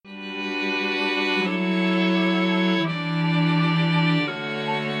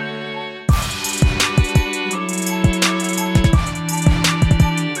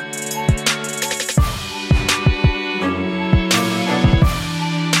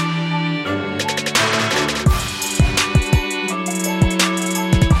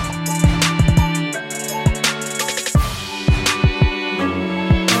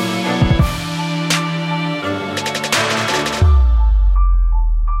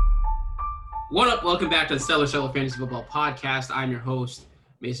What up? Welcome back to the Stellar Fantasy Football Podcast. I'm your host,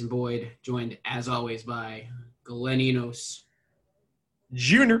 Mason Boyd, joined as always by Glenn Enos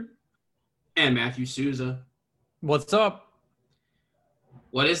Junior and Matthew Souza. What's up?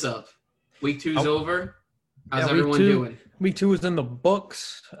 What is up? Week two's over. How's Yeah, everyone doing? Week 2 is in the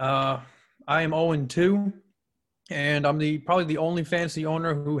books. I am 0-2, and I'm probably the only fantasy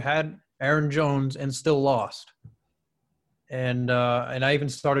owner who had Aaron Jones and still lost. And I even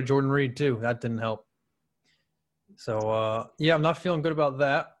started Jordan Reed too. That didn't help. So I'm not feeling good about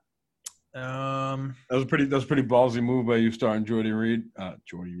that. That was a pretty ballsy move by you starting Jordan Reed.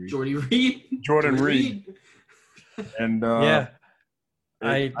 Jordan Reed. And yeah,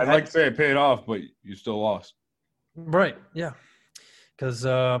 I'd like to say it paid off, but you still lost. Right. Yeah, because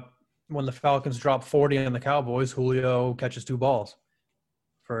when the Falcons drop 40 on the Cowboys, Julio catches 2 balls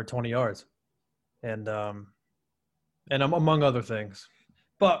for 20 yards, and among other things.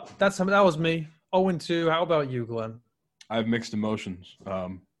 But that was me. 0-2. How about you, Glenn? I have mixed emotions.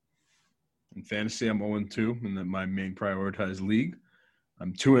 In fantasy, I'm 0-2 in my main prioritized league.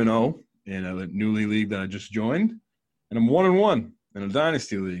 I'm 2-0 in a newly league that I just joined, and I'm 1-1 in a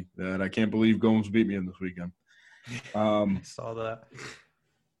dynasty league that I can't believe Gomes beat me in this weekend. I saw that.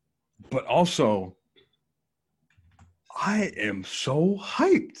 But also, I am so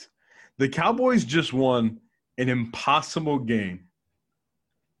hyped. The Cowboys just won an impossible game.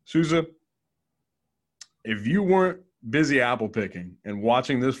 Souza, if you weren't busy apple picking and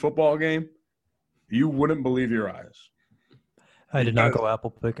watching this football game, you wouldn't believe your eyes. I did not go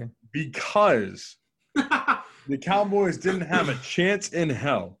apple picking. Because the Cowboys didn't have a chance in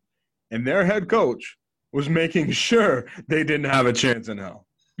hell, and their head coach was making sure they didn't have a chance in hell.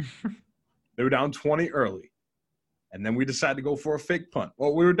 They were down 20 early, and then we decided to go for a fake punt.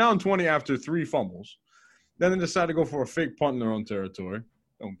 Well, we were down 20 after 3 fumbles. Then they decided to go for a fake punt in their own territory.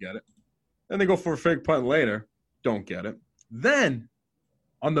 Don't get it. Then they go for a fake punt later. Don't get it. Then,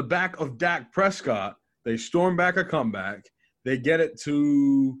 on the back of Dak Prescott, they storm back a comeback. They get it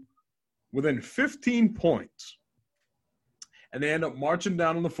to within 15 points. And they end up marching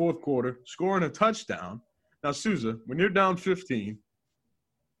down in the fourth quarter, scoring a touchdown. Now, Souza, when you're down 15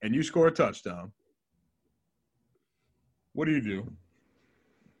 and you score a touchdown, what do you do?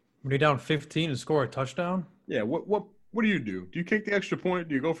 When you're down 15 and score a touchdown? Yeah, what do you do? Do you kick the extra point?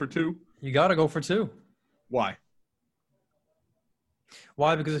 Do you go for 2? You got to go for 2. Why?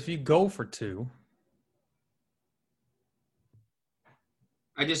 Why? Because if you go for 2.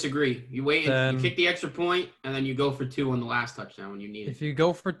 I disagree. You wait, you kick the extra point, and then you go for 2 on the last touchdown when you need it. If you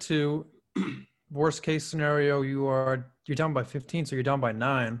go for 2, worst case scenario, you're down by 15, so you're down by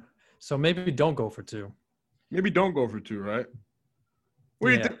 9. So maybe don't go for 2. Maybe don't go for 2, right? What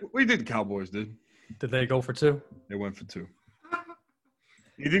do you think the Cowboys did? Did they go for 2? They went for 2.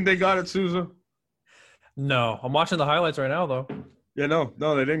 You think they got it, Souza? No. I'm watching the highlights right now, though. Yeah, no,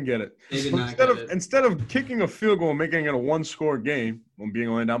 they didn't get it. They did not get it. Instead of kicking a field goal and making it a 1-score game, when being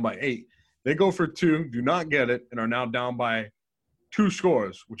only down by 8, they go for 2, do not get it, and are now down by 2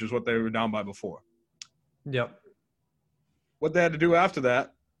 scores, which is what they were down by before. Yep. What they had to do after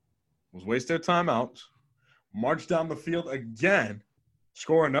that was waste their timeouts, march down the field again,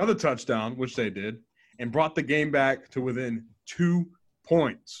 score another touchdown, which they did, and brought the game back to within 2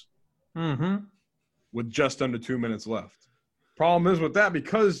 points with just under 2 minutes left. Problem is with that,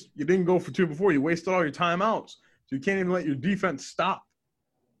 because you didn't go for 2 before, you wasted all your timeouts. So you can't even let your defense stop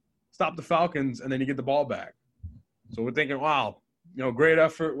the Falcons, and then you get the ball back. So we're thinking, wow, great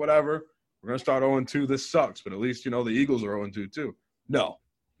effort, whatever. We're going to start 0-2. This sucks, but at least, the Eagles are 0-2 too. No.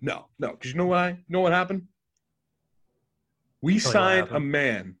 Because you know what happened? We signed a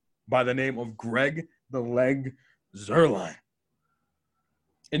man by the name of Greg the Leg Zuerlein.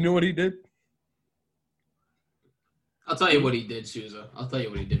 And you know what he did? I'll tell you what he did, Souza. I'll tell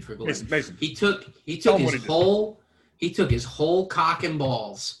you what he did for Glenn. Mason. He took his whole cock and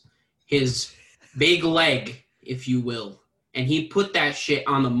balls, his big leg, if you will, and he put that shit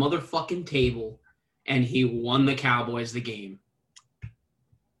on the motherfucking table, and he won the Cowboys the game.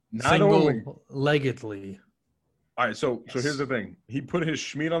 Single-leggedly. All right, so here's the thing. He put his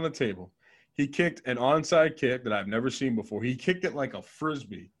schmeat on the table. He kicked an onside kick that I've never seen before. He kicked it like a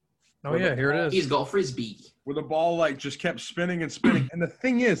Frisbee. Oh, yeah, here it is. He's got Frisbee. Where the ball, just kept spinning and spinning. And the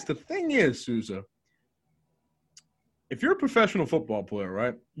thing is, Souza, if you're a professional football player,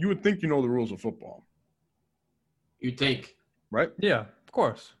 right, you would think you know the rules of football. You'd think. Right? Yeah, of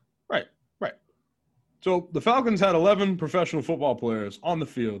course. Right. So the Falcons had 11 professional football players on the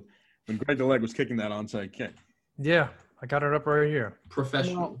field when Greg the Leg was kicking that onside kick. Yeah, I got it up right here.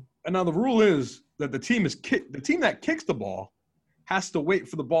 Professional. And now the rule is that the team that kicks the ball has to wait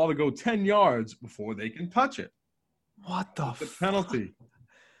for the ball to go 10 yards before they can touch it. What the The penalty.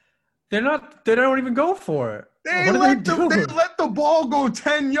 They don't even go for it. They What are they doing? let the ball go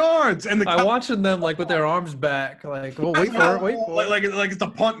 10 yards. And I'm watching them like with their arms back, like, well, wait for it. Like it's a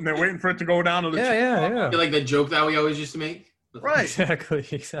punt and they're waiting for it to go down to the Yeah. I feel like the joke that we always used to make. Right. Exactly.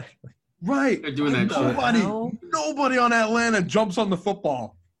 Right. They're doing that shit. Nobody on Atlanta jumps on the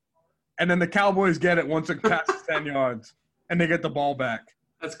football. And then the Cowboys get it once it passes 10 yards. And they get the ball back.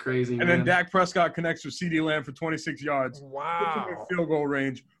 That's crazy, And then Dak Prescott connects with CeeDee Lamb for 26 yards. Wow. Puts him in field goal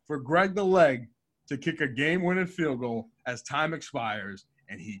range for Greg the Leg to kick a game-winning field goal as time expires.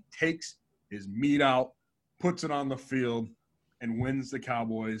 And he takes his meat out, puts it on the field, and wins the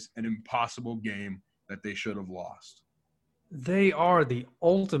Cowboys an impossible game that they should have lost. They are the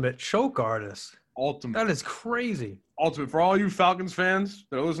ultimate choke artists. Ultimate. That is crazy. Ultimate. For all you Falcons fans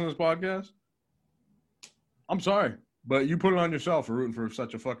that are listening to this podcast, I'm sorry, but you put it on yourself for rooting for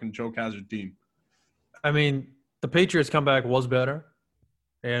such a fucking choke hazard team. I mean, the Patriots comeback was better,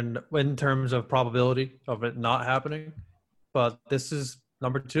 and in terms of probability of it not happening, but this is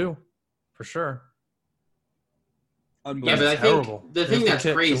number 2 for sure. Yeah, but I think the thing that's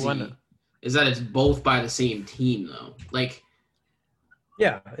crazy is that it's both by the same team, though. Like,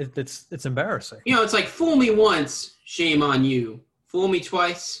 yeah, it's embarrassing. You know, it's like, fool me once, shame on you. Fool me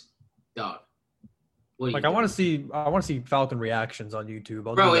twice, dog. Like, I want to see Falcon reactions on YouTube.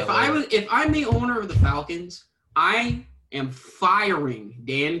 Bro, if I'm the owner of the Falcons, I am firing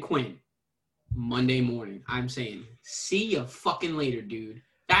Dan Quinn Monday morning. I'm saying, see you fucking later, dude.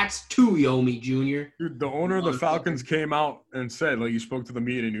 That's 2 Yomi Jr. Dude, the owner of the Falcons came out and said, like, he spoke to the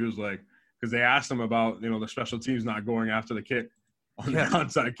media and he was like, because they asked him about, the special teams not going after the kick on the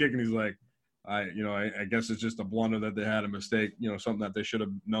onside kick, and he's like, I guess it's just a blunder that they had, a mistake, something that they should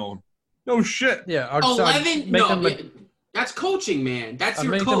have known. No shit. Yeah. 11? No, that's coaching, man. That's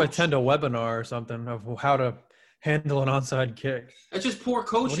your coach. Make them attend a webinar or something of how to handle an onside kick. That's just poor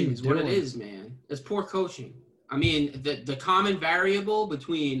coaching is what it is, man. It's poor coaching. I mean, the common variable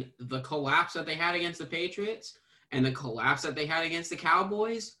between the collapse that they had against the Patriots and the collapse that they had against the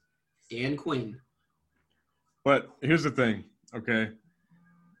Cowboys, Dan Quinn. But here's the thing, okay?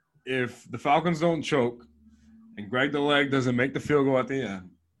 If the Falcons don't choke and Greg the Leg doesn't make the field goal at the end,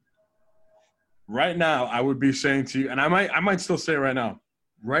 right now I would be saying to you, and I might still say it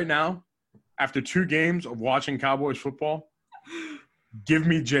right now, after 2 games of watching Cowboys football, give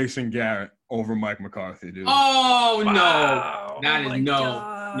me Jason Garrett over Mike McCarthy, dude. Oh, wow. No. That is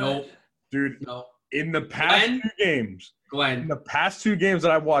no. Nope. Dude, no. In the past 2 games,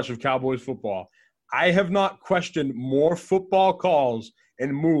 that I've watched of Cowboys football, I have not questioned more football calls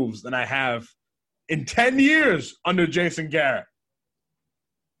and moves than I have in 10 years under Jason Garrett.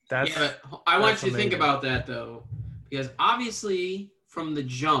 I want you to think about that, though, because obviously from the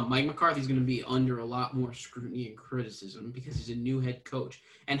jump, Mike McCarthy's going to be under a lot more scrutiny and criticism because he's a new head coach.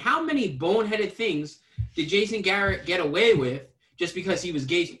 And how many boneheaded things did Jason Garrett get away with just because he was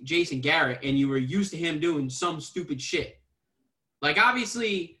Jason Garrett and you were used to him doing some stupid shit? Like,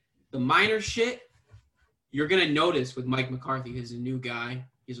 obviously, the minor shit, you're going to notice with Mike McCarthy. He's a new guy.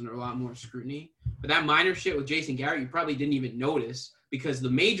 He's under a lot more scrutiny. But that minor shit with Jason Garrett, you probably didn't even notice because the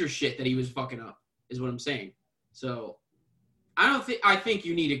major shit that he was fucking up is what I'm saying. So I think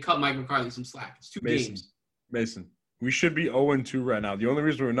you need to cut Mike McCarthy some slack. It's 2 games. Mason, we should be 0-2 right now. The only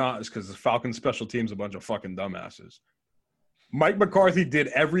reason we're not is because the Falcons special team's a bunch of fucking dumbasses. Mike McCarthy did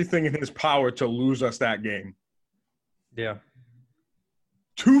everything in his power to lose us that game. Yeah.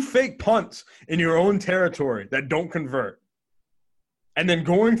 2 fake punts in your own territory that don't convert. And then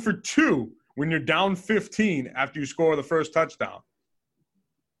going for 2 when you're down 15 after you score the first touchdown.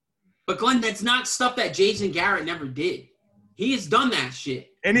 But, Glenn, that's not stuff that Jason Garrett never did. He has done that shit.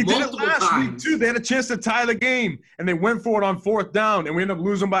 And he did it last week, too. They had a chance to tie the game, and they went for it on 4th down, and we ended up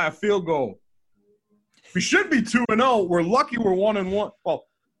losing by a field goal. We should be 2-0. We're lucky we're 1-1. Well, all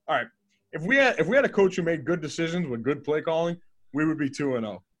right. If we had a coach who made good decisions with good play calling, we would be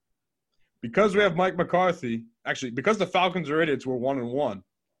 2-0. Because we have Mike McCarthy, actually, because the Falcons are idiots, we're 1-1.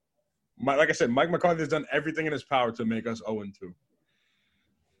 Like I said, Mike McCarthy has done everything in his power to make us 0-2.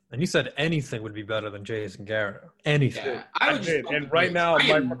 And you said anything would be better than Jason Garrett. Anything. Yeah, I did. And right now,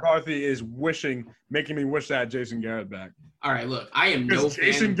 Mike McCarthy is making me wish that Jason Garrett back. All right, look, I am no fan of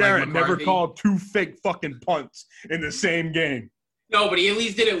Jason Garrett never called 2 fake fucking punts in the same game. No, but he at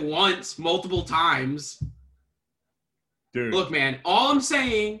least did it once, multiple times. Dude. Look, man, all I'm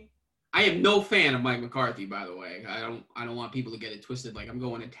saying, I am no fan of Mike McCarthy, by the way. I don't want people to get it twisted like I'm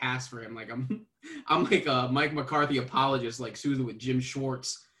going to task for him. Like I'm like a Mike McCarthy apologist, like Susan with Jim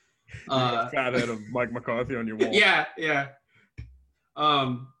Schwartz. Fat head of Mike McCarthy on your wall. Yeah.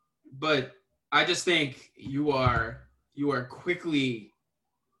 But I just think you are quickly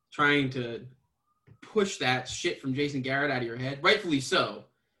trying to push that shit from Jason Garrett out of your head. Rightfully so.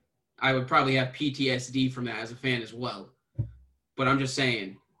 I would probably have PTSD from that as a fan as well. But I'm just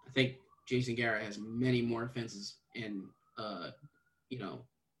saying, I think Jason Garrett has many more offenses and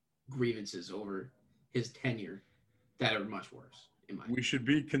grievances over his tenure that are much worse. We should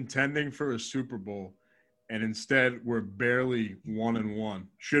be contending for a Super Bowl, and instead we're barely 1-1.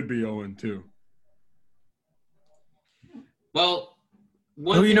 Should be 0-2. Well,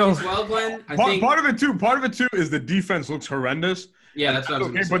 one thing as well, Glenn. Part of it too is the defense looks horrendous. Yeah, that's what I was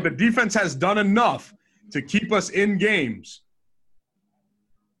going to say. But the defense has done enough to keep us in games.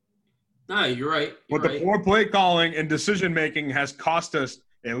 No, you're right. The poor play calling and decision making has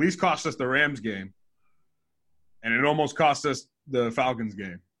at least cost us the Rams game, and it almost cost us the Falcons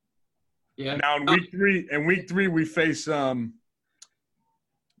game. Yeah. Now in week three we face Seattle.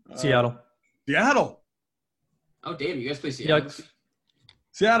 Seattle. Oh damn! You guys play Seattle. Yikes.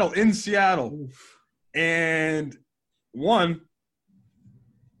 Seattle in Seattle. Oof. And what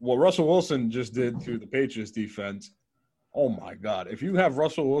Russell Wilson just did to the Patriots defense. Oh my God! If you have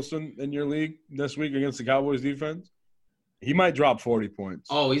Russell Wilson in your league this week against the Cowboys defense, he might drop 40 points.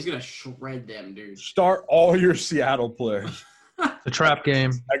 Oh, he's gonna shred them, dude. Start all your Seattle players. The trap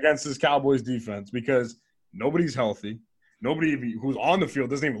game against this Cowboys defense because nobody's healthy. Nobody who's on the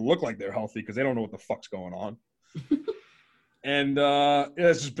field doesn't even look like they're healthy because they don't know what the fuck's going on. And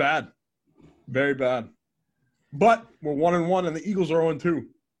it's just bad, very bad. But we're 1-1, and the Eagles are 0-2,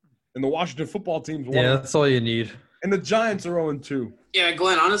 and the Washington football team's 1-1. Yeah, that's all you need. And the Giants are 0-2. Yeah,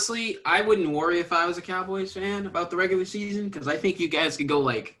 Glenn, honestly, I wouldn't worry if I was a Cowboys fan about the regular season because I think you guys could go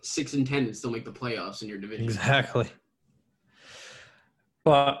like 6-10 and still make the playoffs in your division. Exactly.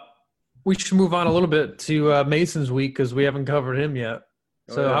 But we should move on a little bit to Mason's week because we haven't covered him yet.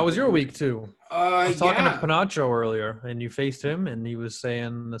 So how was your week, too? I was talking to Panacho earlier, and you faced him, and he was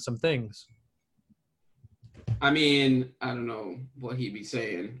saying some things. I mean, I don't know what he'd be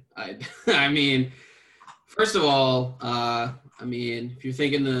saying. I mean, first of all, if you're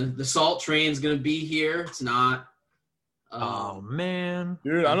thinking the salt train's going to be here, it's not. Oh, man.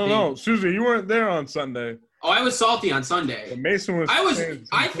 Dude, I don't know. Susie, you weren't there on Sunday. Oh, I was salty on Sunday. But Mason was.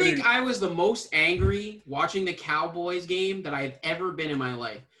 I think I was the most angry watching the Cowboys game that I've ever been in my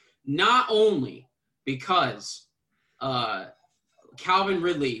life. Not only because Calvin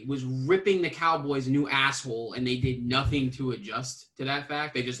Ridley was ripping the Cowboys a new asshole, and they did nothing to adjust to that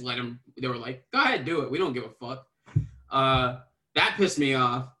fact. They just let him. They were like, "Go ahead, do it. We don't give a fuck." That pissed me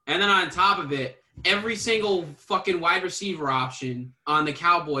off. And then on top of it, every single fucking wide receiver option on the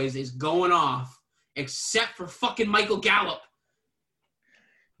Cowboys is going off. Except for fucking Michael Gallup.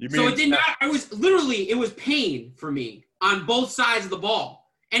 So it did not. It was pain for me on both sides of the ball.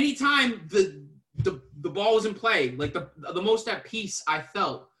 Anytime the ball was in play, like the most at peace I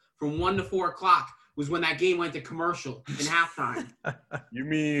felt from 1 to 4 o'clock was when that game went to commercial in halftime. You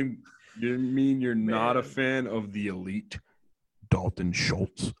mean you're not a fan of the elite Dalton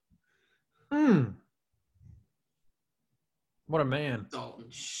Schultz? What a man. Dalton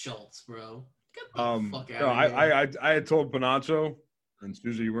Schultz, bro. I had told Panacho, and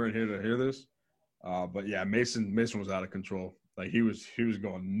Susie, you weren't here to hear this, but yeah, Mason was out of control. Like he was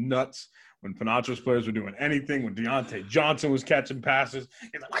going nuts when Panacho's players were doing anything. When Deontay Johnson was catching passes,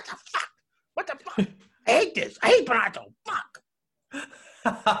 he's like, "What the fuck? I hate this. I hate Panacho. Fuck."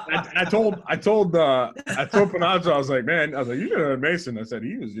 I told Panacho, I was like, you should have heard Mason. I said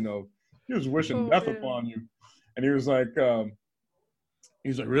he was wishing death upon you, and he was like.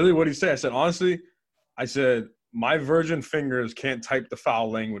 He's like, really? What'd he say? I said, honestly, my virgin fingers can't type the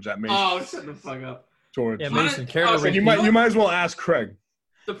foul language that Mason. Oh, shut the fuck up. Mason, you might as well ask Craig.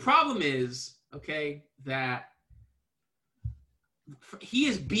 The problem is, that he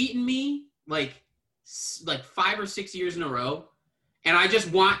has beaten me like 5 or 6 years in a row, and I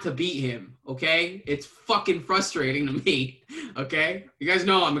just want to beat him. Okay, it's fucking frustrating to me. Okay, you guys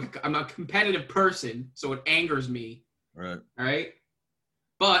know I'm a competitive person, so it angers me. Right. All right.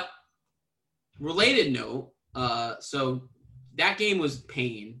 But related note, so that game was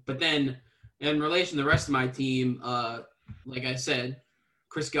pain. But then in relation to the rest of my team, like I said,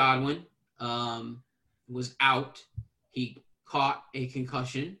 Chris Godwin was out. He caught a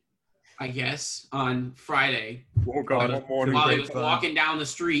concussion, I guess, on Friday. Woke up one morning while he was walking down the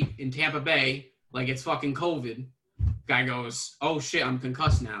street in Tampa Bay like it's fucking COVID. Guy goes, "Oh shit, I'm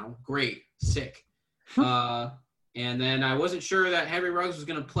concussed now. Great, sick." And then I wasn't sure that Henry Ruggs was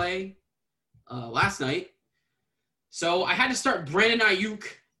going to play last night. So I had to start Brandon Ayuk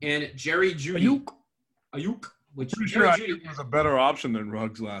and Jerry Jeudy. Ayuk. which Pretty Jerry sure Jeudy Ayuk was a better option than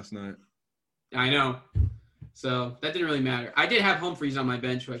Ruggs last night. I know. So that didn't really matter. I did have Humphreys on my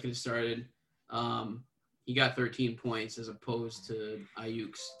bench who I could have started. He got 13 points as opposed to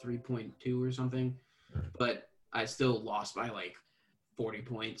Ayuk's 3.2 or something. But I still lost by like 40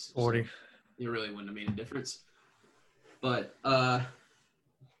 points. 40. So it really wouldn't have made a difference. But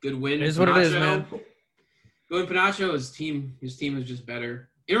good win. It is what it is, Panacho. man. Good win, Panacho. His team was just better.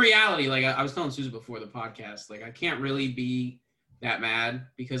 In reality, like I was telling Susan before the podcast, like I can't really be that mad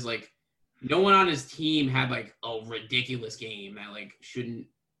because like no one on his team had like a ridiculous game that like shouldn't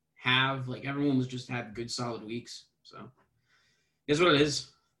have. Like everyone was just had good solid weeks. So it's what it is.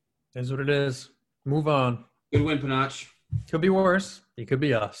 It is what it is. Move on. Good win, Panach. Could be worse. It could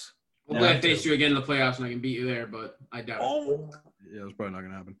be us. Hopefully Yeah, I face you again in the playoffs and I can beat you there, but I doubt it. Yeah, it's probably not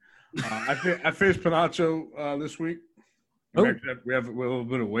gonna happen. I faced Panacho this week. Oh. We have a little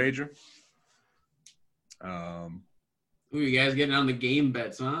bit of wager. Ooh, you guys getting on the game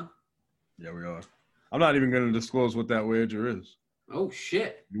bets, huh? Yeah, we are. I'm not even going to disclose what that wager is. Oh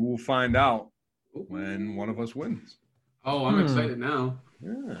shit! You will find out Ooh. when one of us wins. Oh, I'm excited now.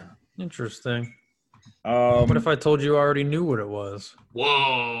 Yeah. Interesting. What if I? I told you I already knew what it was? Whoa!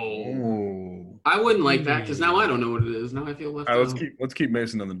 Oh. I wouldn't like that because now I don't know what it is. Now I feel left All right, out. let's keep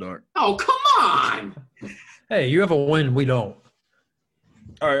Mason in the dark. Oh, come on! Hey, you have a win. We don't.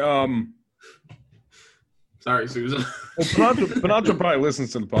 All right. Sorry, Susan. Well, Panacho probably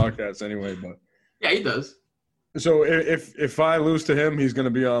listens to the podcast anyway, but Yeah, he does. so if I lose to him, he's going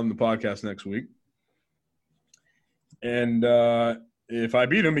to be on the podcast next week, and if I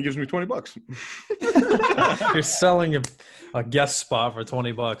beat him, he gives me $20. You're selling a guest spot for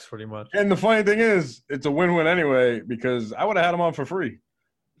 $20, pretty much. And the funny thing is, it's a win-win anyway because I would have had him on for free.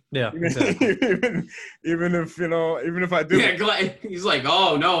 Yeah. Even, Exactly. even if I did. Yeah, he's like,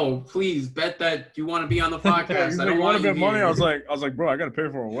 oh no, please bet that you want to be on the podcast. He's I like, don't you want want to you bet money? here. I was like, bro, I got to pay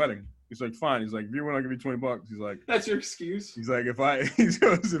for a wedding. He's like, fine. He's like, if you win, I'll give you $20. He's like, That's your excuse. he's like, if I win,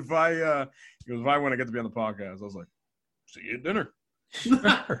 I get to be on the podcast. I was like, see you at dinner.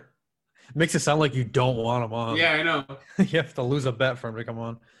 Makes it sound like you don't want him on. Yeah, I know. You have to lose a bet for him to come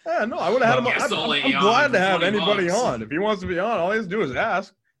on. Yeah, no, I would have had him on. Guess I'll let I'm you on glad for to have $20. anybody on. If he wants to be on, all he has to do is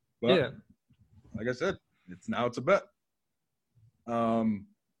ask. But, Yeah. like I said, it's a bet. The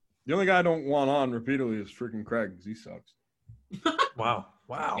only guy I don't want on repeatedly is freaking Craig because he sucks. Wow.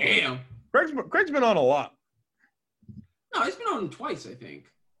 Damn. Craig's been on a lot. No, he's been on twice, I think.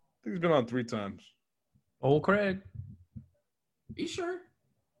 I think he's been on 3 times. Old Craig. You sure?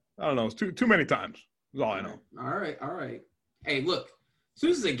 I don't know. It's too many times. That's all I know. All right. Hey, look.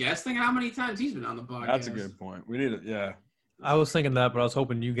 Susan's a guest. Think how many times he's been on the podcast. That's a good point. We need it. Yeah. I was thinking that, but I was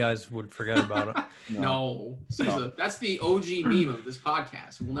hoping you guys would forget about it. No. Susan, that's the OG meme of this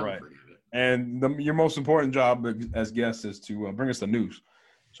podcast. We'll never Right. forget it. And your most important job as guest is to bring us the news.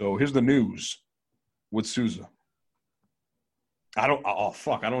 So here's the news with Souza. I don't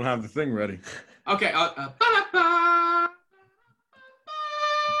have the thing ready. Okay.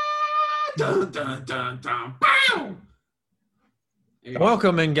 Dun, dun, dun, dun, bow! There you go.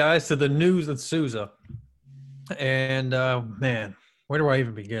 Welcome in, guys, to the news with Souza. And, man, where do I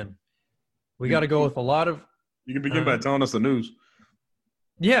even begin? We got to go with a lot of You can begin by telling us the news.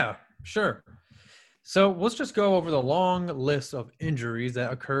 Yeah, sure. So let's just go over the long list of injuries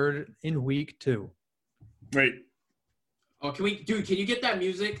that occurred in week 2. Wait. Oh, can you get that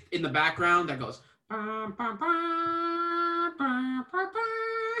music in the background that goes?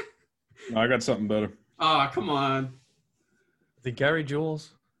 No, I got something better. Oh, come on. The Gary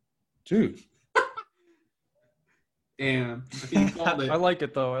Jules. Dude. Damn. I think you called it. I like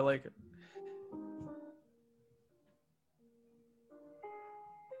it, though. I like it.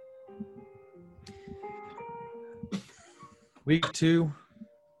 Week 2,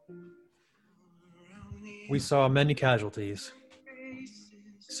 we saw many casualties.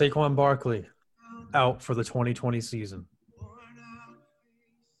 Saquon Barkley out for the 2020 season.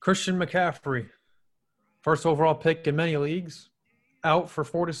 Christian McCaffrey, first overall pick in many leagues, out for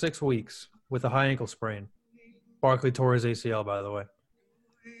 4 to 6 weeks with a high ankle sprain. Barkley tore his ACL, by the way.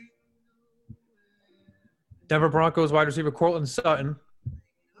 Denver Broncos wide receiver Courtland Sutton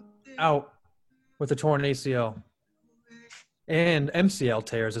out with a torn ACL and MCL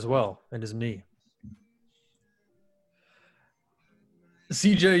tears as well in his knee.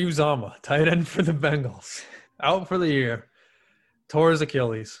 CJ Uzama, tight end for the Bengals, out for the year, tore his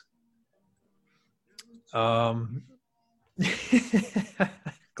Achilles. Glenn's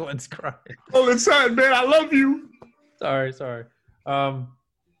crying. Oh, it's sad, man. I love you. Sorry.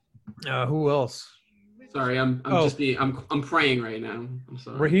 Who else? Sorry, I'm praying right now. I'm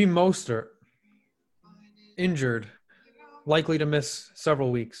sorry. Raheem Mostert injured, likely to miss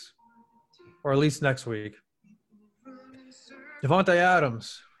several weeks, or at least next week. Devontae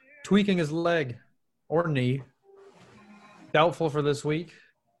Adams, tweaking his leg or knee, doubtful for this week,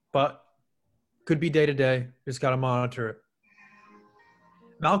 but could be day-to-day. Just got to monitor it.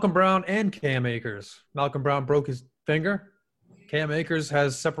 Malcolm Brown and Cam Akers. Malcolm Brown broke his finger. Cam Akers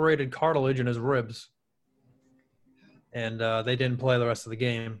has separated cartilage in his ribs. And they didn't play the rest of the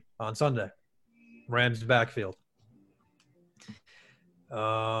game on Sunday. Rams backfield.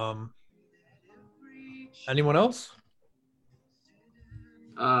 Anyone else?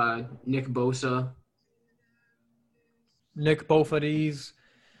 Nick Bosa. Nick both of these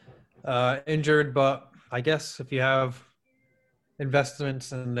injured, but I guess if you have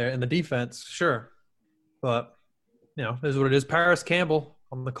investments in the defense, sure. But this is what it is. Paris Campbell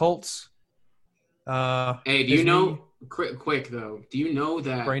on the Colts. Hey, do you know? Quick though, do you know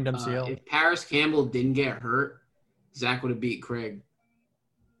that if Paris Campbell didn't get hurt, Zach would have beat Craig?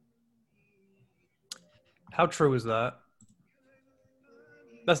 How true is that?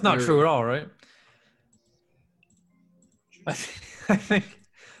 That's not true at all, right? I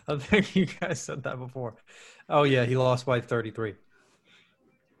think you guys said that before. Oh yeah, he lost by 33.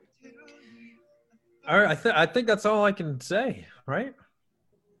 All right, I think that's all I can say, right?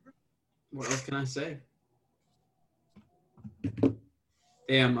 What else can I say?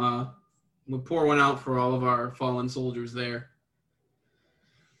 Damn, we'll pour one out for all of our fallen soldiers there.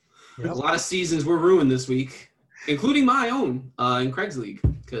 Yep. A lot of seasons were ruined this week, including my own in Craig's league,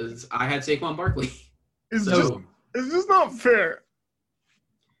 because I had Saquon Barkley. It's just not fair.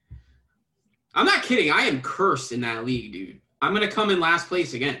 I'm not kidding. I am cursed in that league, dude. I'm going to come in last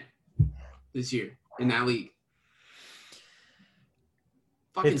place again this year in that league.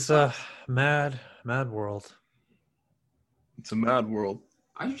 It's a mad world. It's a mad world.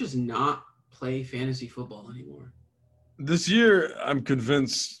 I should just not play fantasy football anymore. This year, I'm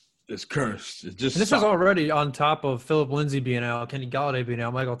convinced it's cursed. This is already on top of Philip Lindsay being out, Kenny Galladay being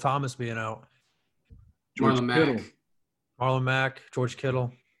out, Michael Thomas being out. Marlon Mack, George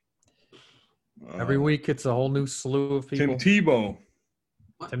Kittle. Every week, it's a whole new slew of people. Tim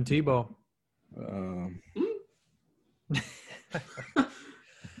Tebow.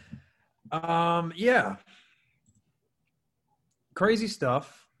 Yeah. Crazy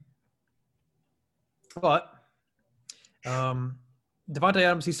stuff. But Devontae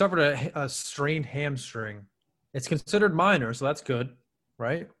Adams, he suffered a strained hamstring. It's considered minor, so that's good,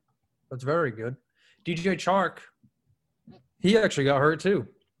 right? That's very good. DJ Chark, he actually got hurt too.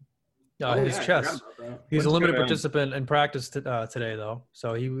 His chest. He's a limited participant in practice today, though.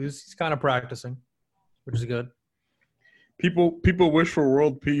 So he's kind of practicing, which is good. People wish for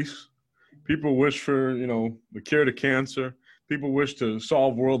world peace. People wish for, the cure to cancer. People wish to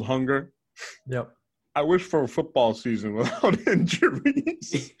solve world hunger. Yep. I wish for a football season without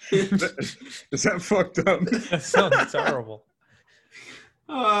injuries. Is that fucked up? That sounds terrible.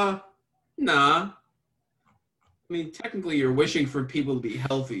 Nah. I mean, technically, you're wishing for people to be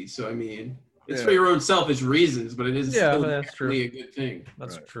healthy. So, I mean, it's for your own selfish reasons, but it is still definitely a good thing.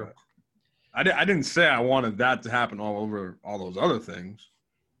 That's true. I didn't say I wanted that to happen all over all those other things.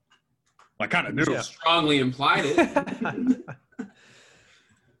 I kind of knew. Strongly implied it.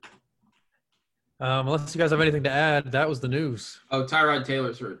 Unless you guys have anything to add, that was the news. Oh, Tyrod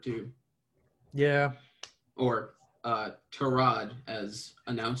Taylor's hurt too. Yeah. Or Tyrod, as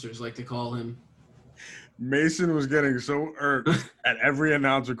announcers like to call him. Mason was getting so irked at every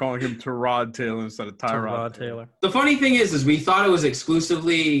announcer calling him Tyrod Taylor instead of Tyrod Taylor. The funny thing is we thought it was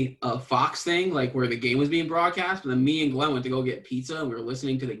exclusively a Fox thing, like where the game was being broadcast. But then me and Glenn went to go get pizza, and we were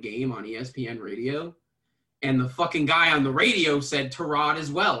listening to the game on ESPN radio. And the fucking guy on the radio said Tyrod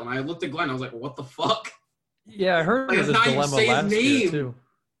as well. And I looked at Glenn. I was like, what the fuck? Yeah, I heard of this dilemma last year, too.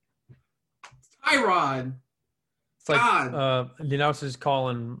 Tyrod. It's like the announcers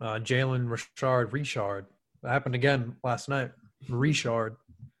calling Jalen Richard. That happened again last night. Richard.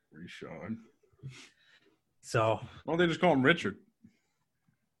 So. Why don't they just call him Richard?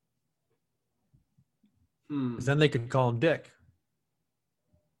 Then they could call him Dick.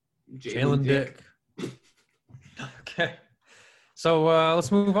 Jalen Dick. Okay. So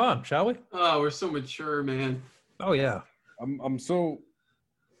let's move on, shall we? Oh, we're so mature, man. Oh yeah. I'm so.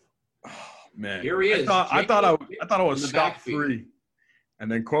 Oh, man. Here he is. I thought I was scot-free,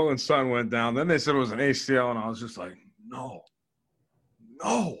 and then Cortland's son went down. Then they said it was an ACL, and I was just like, no.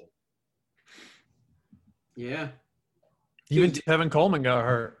 Yeah. Even Tevin Coleman got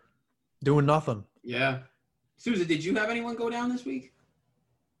hurt, doing nothing. Yeah. Susan, did you have anyone go down this week?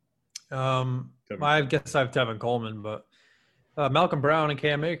 I guess I have Tevin Coleman, but Malcolm Brown and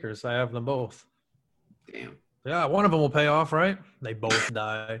Cam Akers, I have them both. Damn. Yeah, one of them will pay off, right? They both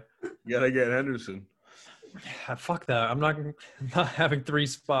die. You gotta get Henderson. Fuck that. I'm not having 3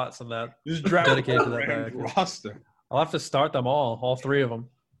 spots on that. Just draft Dedicated to the that Rams back. roster. I'll have to start them all 3 of them.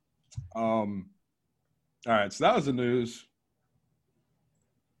 All right, so that was the news.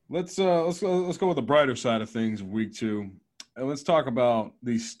 Let's go with the brighter side of things of week 2, and let's talk about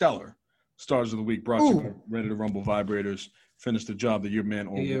the stellar stars of the week. Brought to you by Ready to Rumble Vibrators. Finish the job that your man.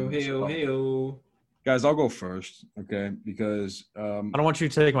 Hey-o. Guys, I'll go first, okay? Because I don't want you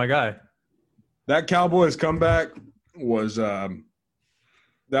to take my guy. that Cowboys comeback was that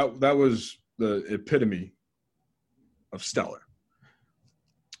was the epitome of stellar.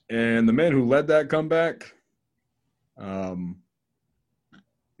 And the man who led that comeback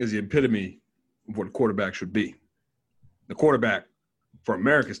is the epitome of what a quarterback should be. The quarterback for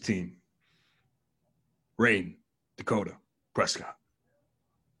America's team, Rayne Dakota Prescott.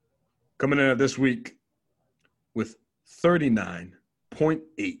 Coming in this week with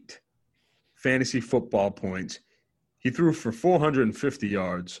 39.8 fantasy football points. He threw for 450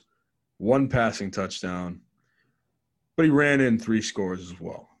 yards, 1 passing touchdown, but he ran in 3 scores as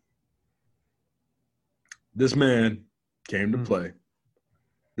well. This man came to play.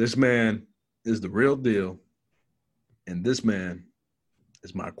 This man is the real deal, and this man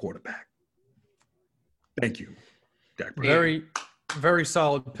is my quarterback. Thank you, Dak Prescott. Very, very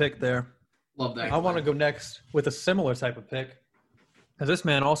solid pick there. Love that. I want to go next with a similar type of pick, because this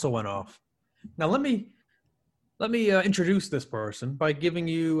man also went off. Now let me introduce this person by giving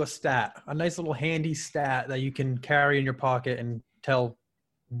you a stat, a nice little handy stat that you can carry in your pocket and tell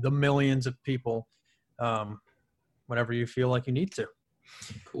the millions of people whenever you feel like you need to.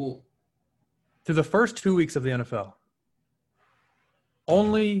 Cool. Through the first 2 weeks of the NFL,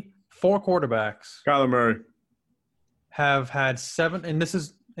 only 4 quarterbacks Kyler Murray. have had 7, and this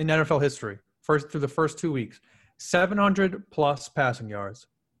is in NFL history, through the first 2 weeks, 700 plus passing yards,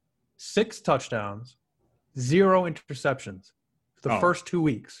 6 touchdowns, 0 interceptions. The first 2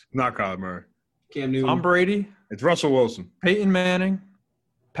 weeks. Not Kyler Murray. Cam Newton. Tom Brady, It's Russell Wilson. Peyton Manning,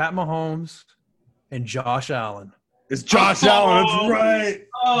 Pat Mahomes, and Josh Allen. It's Josh Allen. That's right.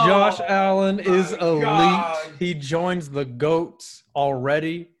 Oh, Josh Allen is elite. God. He joins the GOATs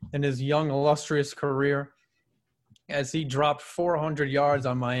already in his young, illustrious career as he dropped 400 yards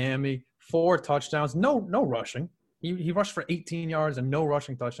on Miami, 4 touchdowns, no rushing. He rushed for 18 yards and no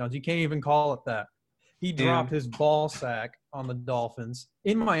rushing touchdowns. You can't even call it that. He dropped his ball sack on the Dolphins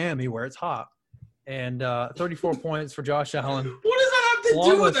in Miami where it's hot. And 34 points for Josh Allen. What does that have to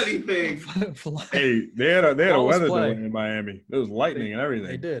do with anything? Hey, they had a Flawless weather play. delay in Miami. There was lightning and everything.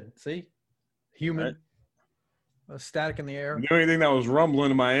 They did. See? Humid. Static in the air. The only thing that was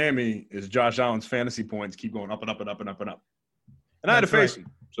rumbling in Miami is Josh Allen's fantasy points keep going up and up and up and up and up. And I had to face him.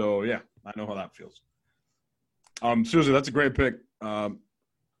 So, yeah, I know how that feels. Seriously, that's a great pick. When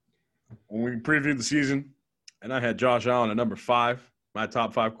we previewed the season, and I had Josh Allen at number 5, my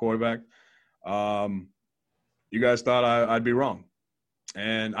top 5 quarterback, you guys thought I'd be wrong.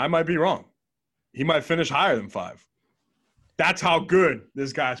 And I might be wrong. He might finish higher than 5. That's how good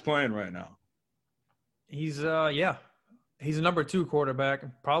this guy's playing right now. He's he's a number 2 quarterback,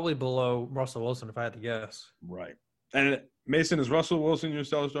 probably below Russell Wilson if I had to guess. Right. And Mason, is Russell Wilson your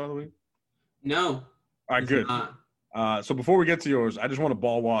stellar star of the week? No. All right, good. So before we get to yours, I just want to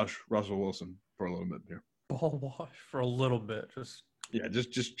ball wash Russell Wilson for a little bit here. Ball wash for a little bit. Just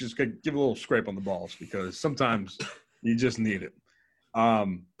give a little scrape on the balls because sometimes you just need it.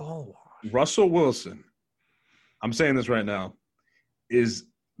 ball wash. Russell Wilson, I'm saying this right now, is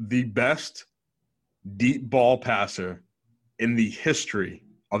the best deep ball passer in the history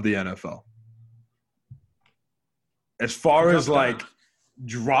of the NFL. As far as like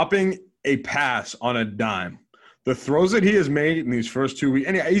dropping a pass on a dime, the throws that he has made in these first 2 weeks,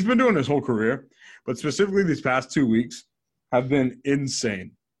 and he's been doing his whole career, but specifically these past 2 weeks have been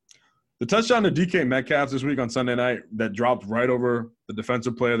insane. The touchdown to DK Metcalf this week on Sunday night that dropped right over the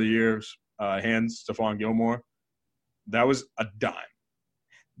Defensive Player of the Year's hands, Stephon Gilmore, that was a dime.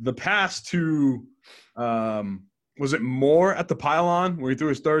 The pass to was it Moore at the pylon where he threw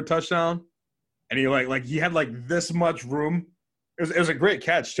his 3rd touchdown, and he he had like this much room. It was a great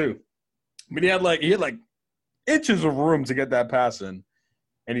catch too, but he had like inches of room to get that pass in,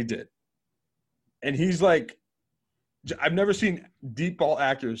 and he did. And he's like, I've never seen deep ball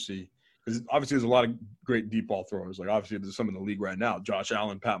accuracy because obviously there's a lot of great deep ball throwers. Like obviously there's some in the league right now, Josh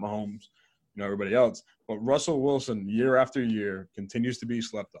Allen, Pat Mahomes, everybody else. But Russell Wilson, year after year, continues to be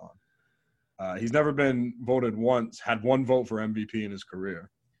slept on. He's never been had one vote for MVP in his career.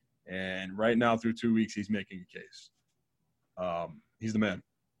 And right now through 2 weeks, he's making a case. He's the man.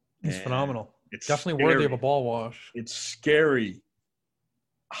 He's phenomenal. It's Definitely scary. worthy of a ball wash. It's scary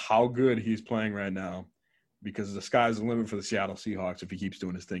how good he's playing right now because the sky's the limit for the Seattle Seahawks if he keeps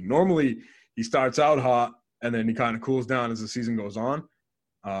doing his thing. Normally, he starts out hot and then he kind of cools down as the season goes on.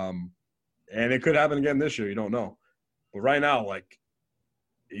 And it could happen again this year. You don't know. But right now, like,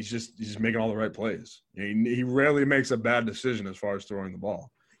 he's just making all the right plays. He rarely makes a bad decision as far as throwing the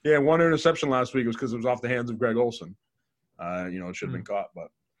ball. Yeah, one interception last week was because it was off the hands of Greg Olsen. It should have been caught.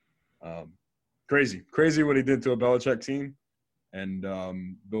 But crazy what he did to a Belichick team. And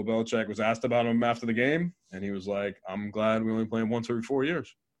Bill Belichick was asked about him after the game, and he was like, I'm glad we only play him once every 4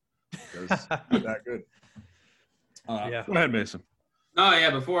 years. Because he's that good. Yeah. Go ahead, Mason. Oh, yeah,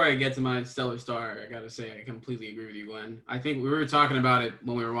 before I get to my stellar star, I got to say I completely agree with you, Glenn. I think we were talking about it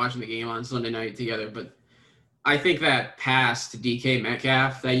when we were watching the game on Sunday night together, but I think that pass to DK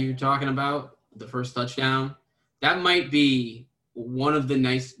Metcalf that you were talking about, the first touchdown, that might be one of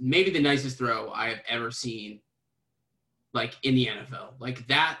maybe the nicest throw I have ever seen, like, in the NFL. Like,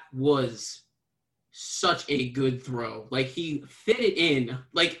 that was such a good throw. Like, he fit it in.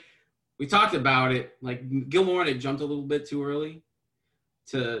 Like, we talked about it. Like, Gilmore had jumped a little bit too early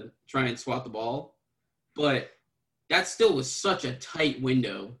to try and swat the ball, but that still was such a tight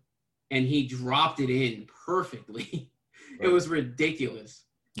window, and he dropped it in perfectly. It was ridiculous.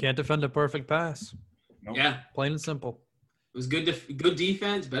 Can't defend a perfect pass. Nope. Yeah, Plain and simple. it was good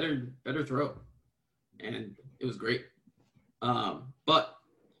defense, better throw, and it was great. But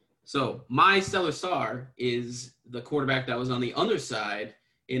so my stellar star is the quarterback that was on the other side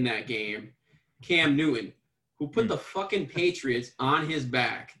in that game, Cam Newton, who put the fucking Patriots on his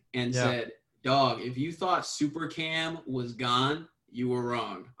back and said, dog, if you thought Super Cam was gone, you were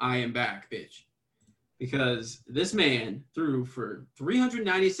wrong. I am back, bitch. Because this man threw for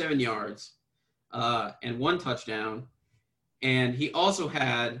 397 yards and 1 touchdown. And he also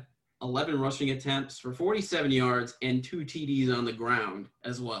had 11 rushing attempts for 47 yards and 2 TDs on the ground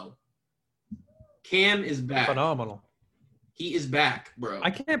as well. Cam is back. Phenomenal. He is back, bro.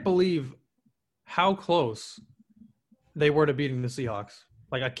 I can't believe how close they were to beating the Seahawks.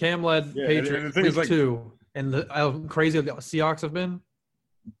 Like a Cam-led Patriots week 2, and how crazy the Seahawks have been,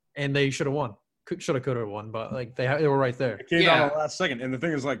 and they should have won. Could have won, but like they were right there. It came down the last second, and the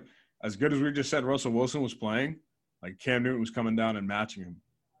thing is, like, as good as we just said, Russell Wilson was playing, like Cam Newton was coming down and matching him,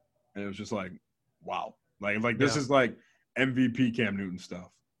 and it was just like, wow, like this is like MVP Cam Newton stuff.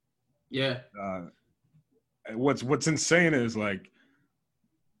 Yeah. What's insane is like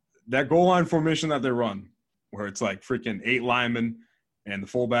that goal line formation that they run, where it's like freaking 8 linemen and the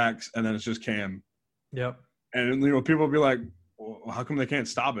fullbacks, and then it's just Cam. Yep. And people will be like, well, how come they can't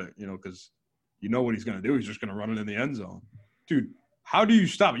stop it? Because you know what he's going to do. He's just going to run it in the end zone. Dude, how do you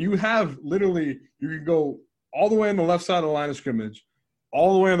stop it? You have literally – you can go all the way on the left side of the line of scrimmage,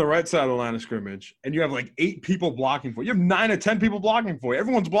 all the way on the right side of the line of scrimmage, and you have like 8 people blocking for you. You have 9 or 10 people blocking for you.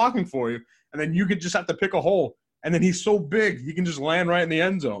 Everyone's blocking for you, and then you could just have to pick a hole. And then he's so big, he can just land right in the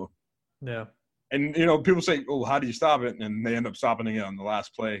end zone. Yeah. And, people say, oh, how do you stop it? And they end up stopping it on the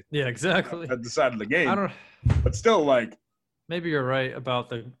last play. Yeah, exactly. At the side of the game. But still, like – maybe you're right about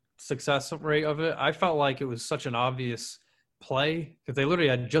the success rate of it. I felt like it was such an obvious play because they literally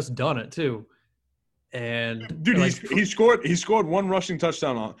had just done it too. And dude, he scored 1 rushing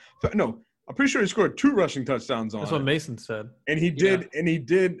touchdown on. No, I'm pretty sure he scored 2 rushing touchdowns on. That's what Mason said. And he did.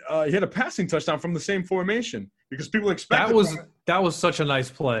 He had a passing touchdown from the same formation because people expected that was such a nice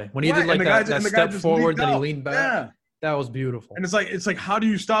play when he did like that step forward, then he leaned back. Yeah. That was beautiful. And it's like, how do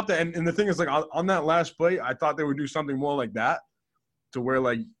you stop that? And the thing is, like, on that last play, I thought they would do something more like that, to where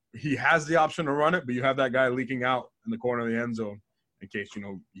like he has the option to run it, but you have that guy leaking out in the corner of the end zone in case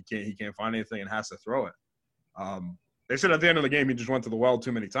he can't find anything and has to throw it. They said at the end of the game he just went to the well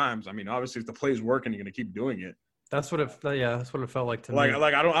too many times. I mean, obviously, if the play's working, you're going to keep doing it. That's what it felt like to me.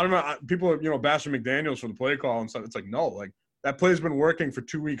 Like I don't know. People are bashing McDaniels for the play call and stuff. It's like, no, like that play's been working for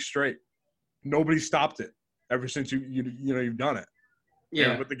 2 weeks straight. Nobody stopped it ever since you've done it.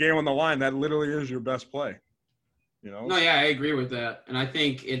 Yeah. With the game on the line, that literally is your best play. No, yeah, I agree with that. And I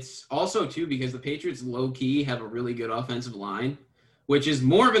think it's also, too, because the Patriots low-key have a really good offensive line, which is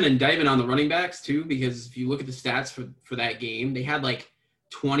more of an indictment on the running backs, too, because if you look at the stats for that game, they had, like,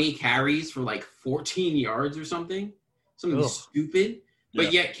 20 carries for, like, 14 yards or something. Something stupid.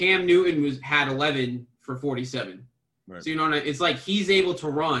 But yet Cam Newton had 11 for 47. Right. So, it's like he's able to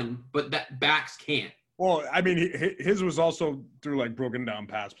run, but that backs can't. Well, I mean, his was also through, like, broken down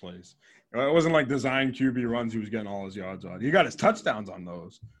pass plays. It wasn't like design QB runs he was getting all his yards on. He got his touchdowns on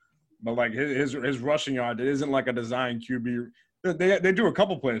those. But, like, his rushing yard, it isn't like a design QB. They do a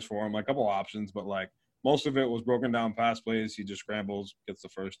couple plays for him, like a couple options, but, like, most of it was broken down pass plays. He just scrambles, gets the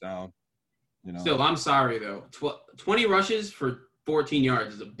first down. You know. Still, I'm sorry though. 20 rushes for 14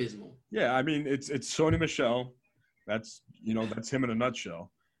 yards is abysmal. Yeah, I mean it's Sony Michel. That's him in a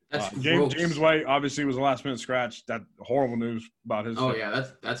nutshell. That's James gross. White obviously was a last minute scratch. That horrible news about his. Oh yeah,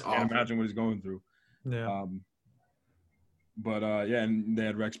 that's awful. Can't imagine what he's going through. Yeah. But and they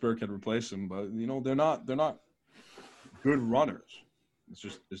had Rex Burkhead replace him. But they're not good runners. It's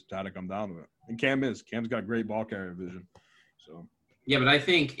just how to come down to it. And Cam's got great ball carrier vision. So yeah, but I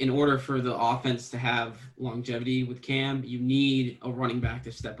think in order for the offense to have longevity with Cam, you need a running back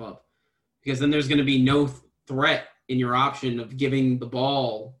to step up, because then there's going to be no threat in your option of giving the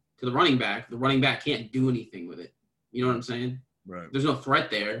ball to the running back. The running back can't do anything with it. You know what I'm saying? Right. There's no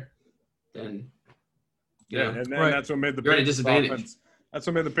threat there. Then and right. that's what made the You're at a Patriots disadvantage. offense. That's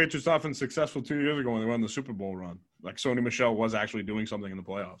what made the Patriots offense successful 2 years ago when they won the Super Bowl run. Like Sony Michel was actually doing something in the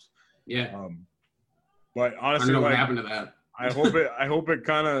playoffs. Yeah. But I honestly, don't know what happened to that. I hope it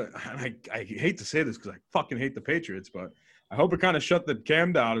kind of. I hate to say this because I fucking hate the Patriots, but I hope it kind of shut the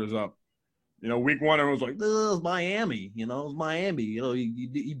Cam doubters up. Week one, everyone was like, "This is Miami." It's Miami.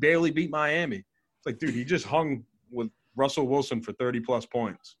 He barely beat Miami. It's like, dude, he just hung with Russell Wilson for 30+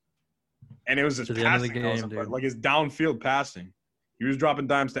 points. And it was his passing, game, like his downfield passing. He was dropping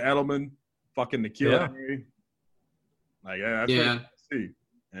dimes to Edelman, fucking N'Keal Henry. Like, that's what I see.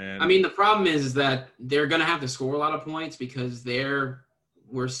 And I mean, the problem is that they're going to have to score a lot of points because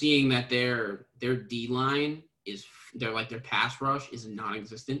we're seeing that their D line their pass rush is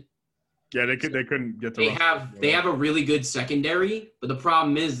non-existent. Yeah, they couldn't get to. They have a really good secondary, but the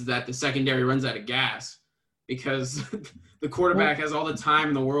problem is that the secondary runs out of gas because the quarterback has all the time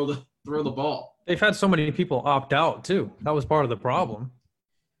in the world to throw the ball. They've had so many people opt out too. That was part of the problem,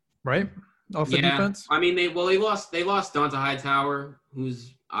 right? Off the defense. I mean, they lost Donta Hightower,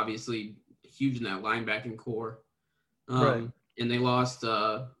 who's obviously huge in that linebacking core, right? And they lost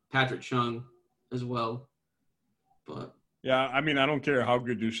Patrick Chung as well. But yeah, I mean, I don't care how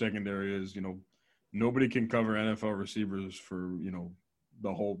good your secondary is. Nobody can cover NFL receivers for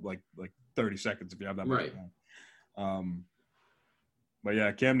the whole like 30 seconds if you have that much time. But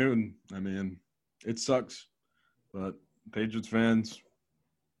yeah, Cam Newton. I mean, it sucks, but Patriots fans,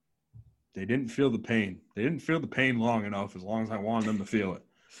 they didn't feel the pain. They didn't feel the pain long enough. As long as I wanted them to feel it.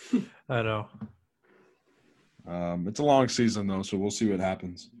 I know. It's a long season though, so we'll see what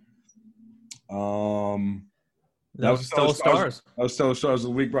happens. That was Stellar Stars. That was Stellar Stars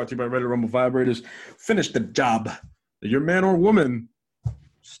of the week, brought to you by Reddit Rumble Vibrators. Finish the job that your man or woman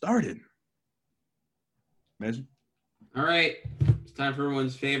started. Amazing. All right, it's time for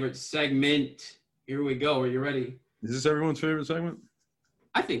everyone's favorite segment. Here we go. Are you ready? Is this everyone's favorite segment?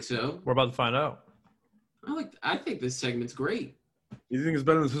 I think so. We're about to find out. I think this segment's great. You think it's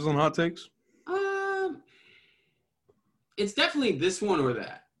better than Sizzling Hot Takes? It's definitely this one or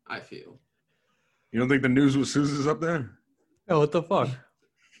that, I feel. You don't think the news with Susan's up there? Oh, what the fuck?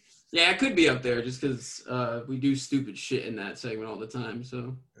 Yeah, it could be up there just because we do stupid shit in that segment all the time.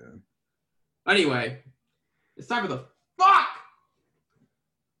 So, Anyway, it's time for the fuck.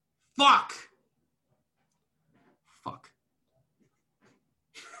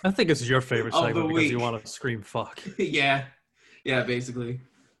 I think this is your favorite Of segment the because week. you want to scream fuck. Yeah, basically.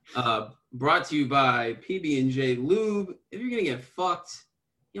 Brought to you by PB&J Lube. If you're gonna get fucked,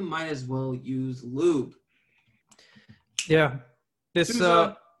 you might as well use lube. Yeah, this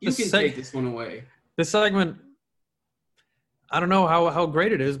Susan, you this can take this one away. This segment, I don't know how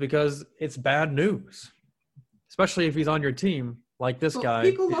great it is because it's bad news, especially if he's on your team like this guy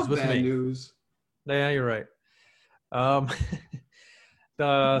People is love with bad me. news. Yeah, you're right.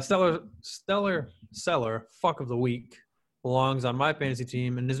 The stellar seller fuck of the week belongs on my fantasy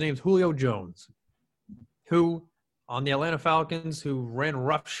team, and his name's Julio Jones, who on the Atlanta Falcons, who ran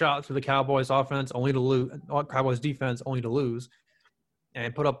roughshod through the Cowboys offense only to lose, Cowboys defense only to lose,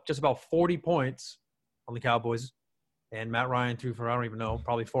 and put up just about 40 points on the Cowboys. And Matt Ryan threw for, I don't even know,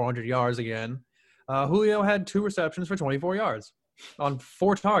 probably 400 yards again. Julio had 2 receptions for 24 yards on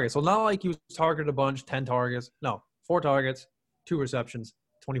 4 targets. So not like he was targeted a bunch, 10 targets. No, 4 targets, 2 receptions,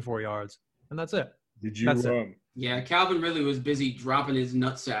 24 yards. And that's it. Did you? That's it. Yeah, Calvin really was busy dropping his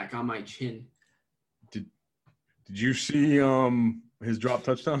nutsack on my chin. Did you see his drop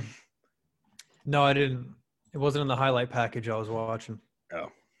touchdown? No, I didn't. It wasn't in the highlight package I was watching. Oh.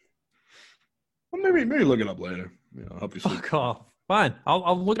 Well, maybe look it up later. I'll help you sleep. Fuck off. Fine.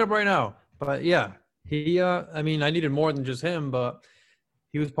 I'll look it up right now. But yeah, he. I mean, I needed more than just him, but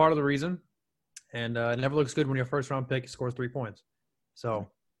he was part of the reason. And it never looks good when your first round pick scores 3 points. So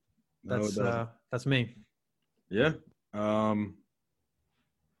that's me. Yeah. All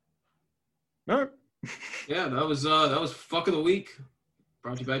right. Yeah, that was fuck of the week.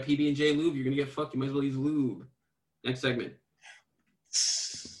 Brought to you by PB&J Lube. You're gonna get fucked. You might as well use lube. Next segment.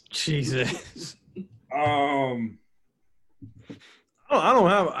 Jesus. I don't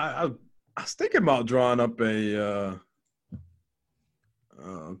have. I was thinking about drawing up a.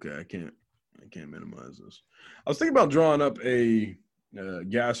 Okay, I can't minimize this. I was thinking about drawing up a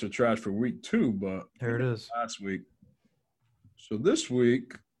gas or trash for week 2, but There it is. last week. So this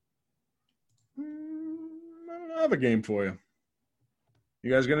week, I don't have a game for you.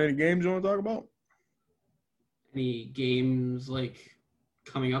 You guys got any games you want to talk about? Any games like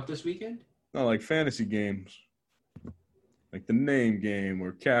coming up this weekend? Not like fantasy games, like the name game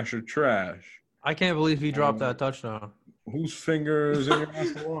or cash or trash. I can't believe he dropped that touchdown. Whose fingers in your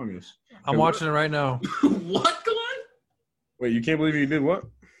ass the longest? I'm watching it right now. What, Glenn? Wait, you can't believe he did what?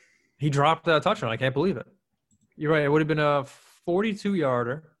 He dropped that touchdown. I can't believe it. You're right. It would have been a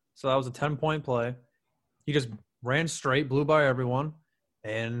 42-yarder, so that was a 10-point play. He just ran straight, blew by everyone,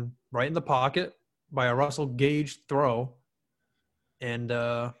 and right in the pocket by a Russell Gage throw, and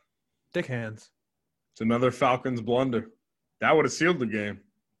dick hands. It's another Falcons blunder. That would have sealed the game.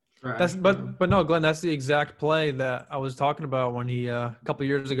 That's but no, Glenn. That's the exact play that I was talking about when he a couple of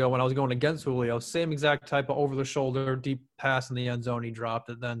years ago when I was going against Julio. Same exact type of over the shoulder deep pass in the end zone. He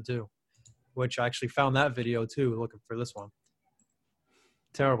dropped it then too, which I actually found that video too. Looking for this one.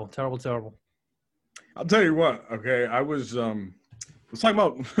 Terrible. I'll tell you what. Okay, I was let's talk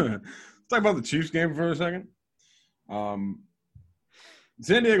about the Chiefs game for a second.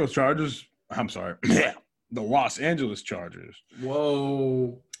 San Diego Chargers. I'm sorry, the Los Angeles Chargers.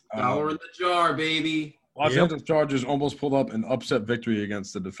 Whoa. Dollar in the jar, baby. Los Angeles Chargers almost pulled up an upset victory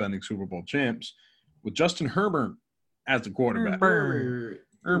against the defending Super Bowl champs with Justin Herbert as the quarterback.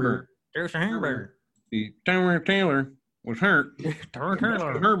 Herbert. There's a Herbert. The Taylor was hurt.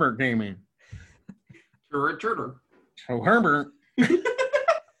 Taylor. Herbert came in. Turtle. So Herbert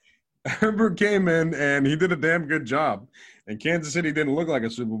came in and he did a damn good job. And Kansas City didn't look like a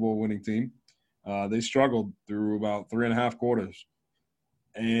Super Bowl winning team. They struggled through about 3.5 quarters.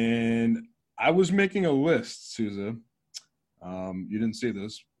 And I was making a list, Sousa. You didn't see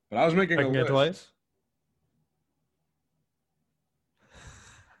this, but I was making a list. Twice?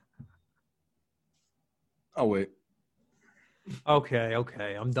 Oh, wait. Okay.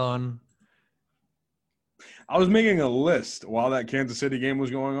 I'm done. I was making a list while that Kansas City game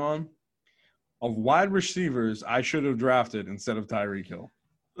was going on of wide receivers I should have drafted instead of Tyreek Hill.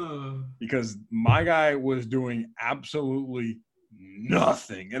 Because my guy was doing absolutely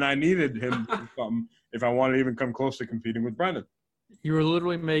nothing, and I needed him to come if I wanted to even come close to competing with Brendan. You were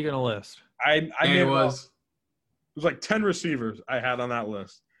literally making a list. I made it was like 10 receivers I had on that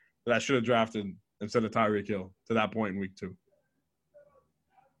list that I should have drafted instead of Tyreek Hill to that point in week 2.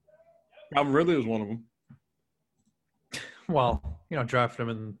 Calvin Ridley was one of them. Well, drafted him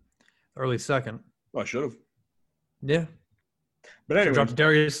in early second. Oh, I should have. Yeah. But anyway, dropped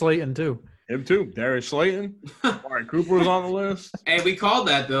Darius Slayton too. Him too. Darius Slayton. Amari Cooper was on the list. Hey, we called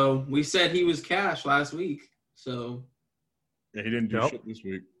that though. We said he was cash last week. So Yeah, he didn't do shit this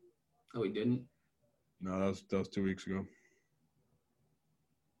week. Oh, he didn't? No, that was 2 weeks ago.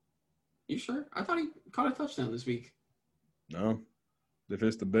 You sure? I thought he caught a touchdown this week. No. They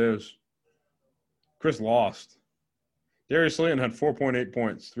faced the Bears. Chris lost. Darius Slayton had 4.8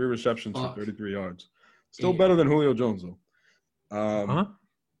 points, 3 receptions for 33 yards. Still better than Julio Jones, though.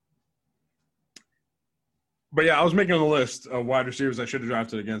 But, yeah, I was making a list of wide receivers I should have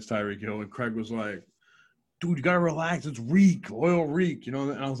drafted against Tyreek Hill, and Craig was like, dude, you got to relax. It's Reek, loyal Reek, And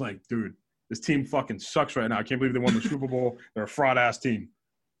I was like, dude, this team fucking sucks right now. I can't believe they won the Super Bowl. They're a fraud-ass team.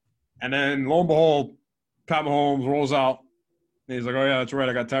 And then, lo and behold, Pat Mahomes rolls out, and he's like, oh, yeah, that's right.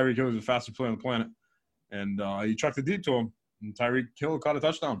 I got Tyreek Hill. He's the fastest player on the planet. And he chucked the deep to him, and Tyreek Hill caught a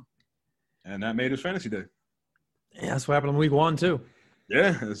touchdown. And that made his fantasy day. Yeah, that's what happened in week 1, too.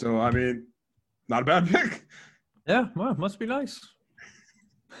 Yeah, so, I mean, not a bad pick. Yeah, well, must be nice.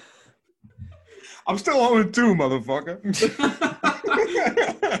 I'm still 0-2, motherfucker.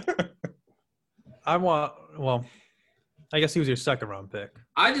 I guess he was your second-round pick.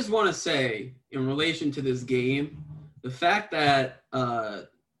 I just want to say, in relation to this game, the fact that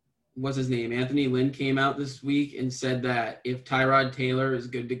what's his name? Anthony Lynn came out this week and said that if Tyrod Taylor is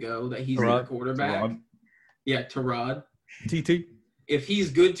good to go, that he's the quarterback. Tyrod. Yeah, Tyrod. TT. If he's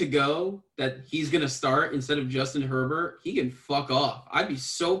good to go, that he's going to start instead of Justin Herbert, he can fuck off. I'd be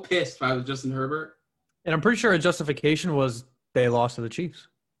so pissed if I was Justin Herbert. And I'm pretty sure his justification was they lost to the Chiefs.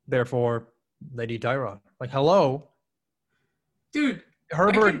 Therefore, they need Tyrod. Like, hello. Dude.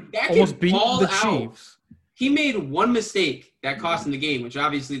 Herbert almost beat the Chiefs. He made one mistake that cost him the game, which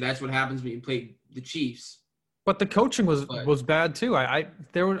obviously that's what happens when you play the Chiefs. But the coaching But- was bad too. I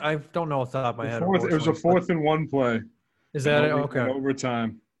don't know off the top of my head. It was a unfortunately, 4th and 1 play. but Is that it? in Okay.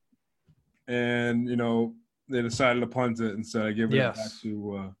 overtime, and they decided to punt it instead of giving it back Yes.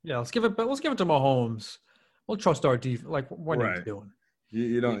 to. Yeah, let's give it to Mahomes. We'll trust our defense. Like what are you Right. doing?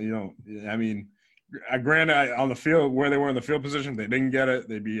 You don't. I mean, granted, on the field where they were in the field position, they didn't get it.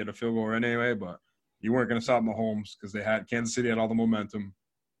 They'd be at a field goal anyway, but you weren't going to stop Mahomes because Kansas City had all the momentum.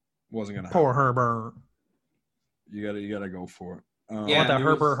 Wasn't going to happen. Poor Herbert. You got to go for it. Yeah, that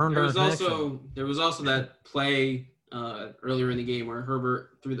Herbert there was connection. also that play earlier in the game where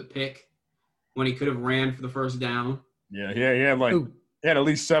Herbert threw the pick when he could have ran for the first down. Yeah, he had Ooh, he had at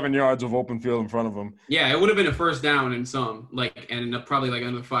least 7 yards of open field in front of him. Yeah, it would have been a first down and probably like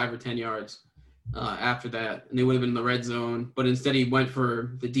another 5 or 10 yards after that, and they would have been in the red zone. But instead, he went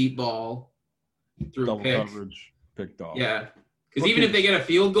for the deep ball through Double pick. coverage, picked off. Yeah, because even if they get a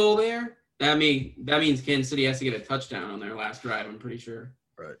field goal there, that means Kansas City has to get a touchdown on their last drive. I'm pretty sure.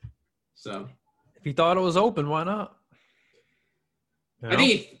 Right. So if he thought it was open, why not? I think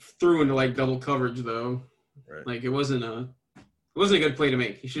he threw into like double coverage though. Right. Like it wasn't a good play to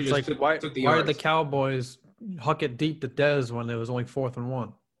make. He should It's just like why took the did yards. the Cowboys huck it deep to Dez when it was only 4th and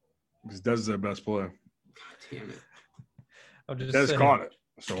 1? Because Dez is their best player. God damn it. I'm just Dez saying. caught it.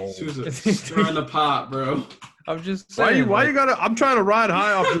 So Sousa, stir in the pot, bro. I'm just why saying. you gotta? I'm trying to ride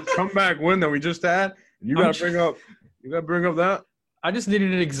high off this comeback win that we just had. And you gotta bring up that. I just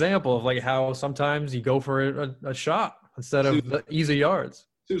needed an example of like how sometimes you go for a shot instead of the easy yards.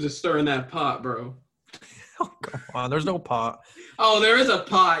 Sousa, stir in that pot, bro. Oh, come on, there's no pot. Oh, there is a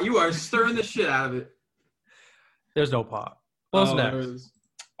pot. You are stirring the shit out of it. There's no pot. What's There next? is.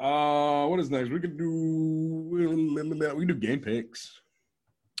 What is next? We can do game picks.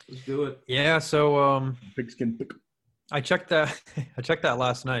 Let's do it. Yeah, so Pigskin pick. I checked that. I checked that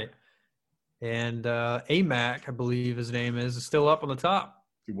last night, and AMAC, I believe his name is still up on the top.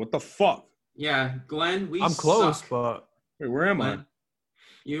 Dude, what the fuck? Yeah, Glenn, I'm close, suck. but Wait, where am I? Glenn,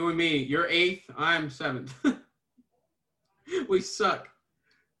 you and me, you're 8th. I'm 7th. We suck.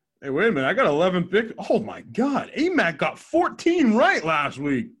 Hey, wait a minute. I got 11 picks. Oh my god, AMAC got 14 right last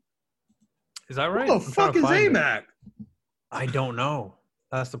week. is that right? What I'm the trying fuck to is find it. AMAC? I don't know.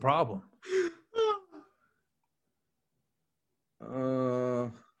 That's the problem.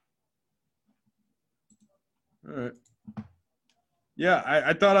 All right. Yeah,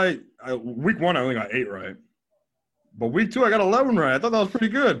 I thought week 1 I only got 8 right, but week 2 I got 11 right. I thought that was pretty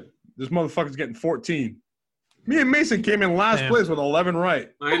good. This motherfucker's getting 14. Me and Mason came in last Damn. place with 11 right.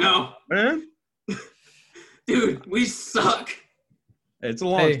 I know. Man, Dude, we suck. hey, it's a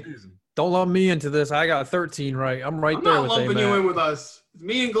long Hey. season. Don't lump me into this. I got 13 right. I'm right I'm there not with lumping you in AMAC. with us. It's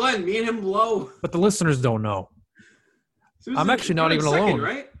me and Glenn. Me and him blow. But the listeners don't know. Susan, I'm actually not you're in even second, alone.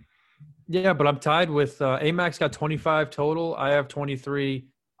 right? Yeah, but I'm tied with AMAC's got 25 total. I have 23.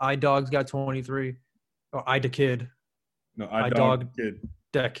 iDog's got 23. Or Ida Kid, No, I dog dog- kid.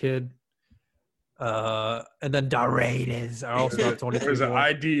 Deck Kid. And then Da Raiders are also got 23. There's an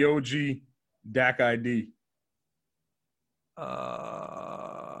IDOG DAC ID.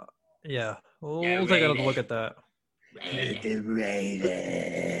 Yeah. We'll Yeah, take another Raiders. look at that.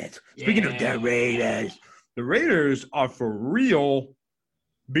 Raiders. Speaking of the Raiders, the Raiders are for real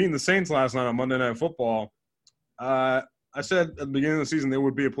beating the Saints last night on Monday Night Football. I said at the beginning of the season they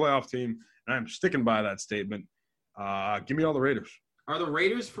would be a playoff team, and I'm sticking by that statement. Give me all the Raiders. Are the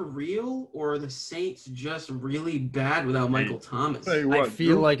Raiders for real, or are the Saints just really bad without Michael Thomas? Tell you I what,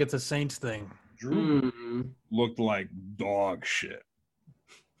 feel Drew, like it's a Saints thing. Drew Hmm. looked like dog shit.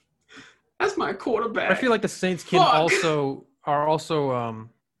 That's my quarterback. I feel like the Saints can Fuck. are also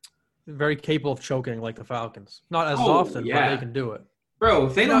very capable of choking like the Falcons. Not as Oh, often, but yeah. they can do it. Bro,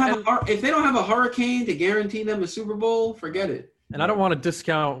 if they No, don't have a hurricane to guarantee them a Super Bowl, forget it. And I don't want to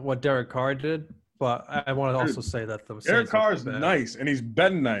discount what Derek Carr did, but I want to also say that the Derek Saints Carr is look bad. nice, and he's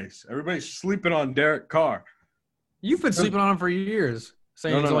been nice. Everybody's sleeping on Derek Carr. You've been sleeping on him for years,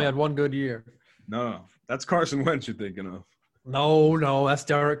 saying No, he's no, only no. had one good year. No, that's Carson Wentz you're thinking of. No, that's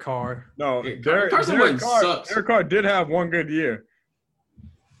Derek Carr. No, Yeah, Derek Carson Derek Wentz Carr, sucks. Derek Carr did have one good year.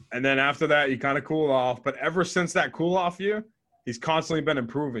 And then after that, he kind of cooled off. But ever since that cool-off year, he's constantly been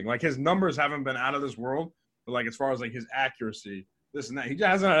improving. Like, his numbers haven't been out of this world. But, like, as far as, like, his accuracy, this and that, he just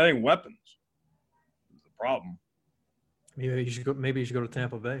hasn't had any weapons. That's the problem. Maybe you should go to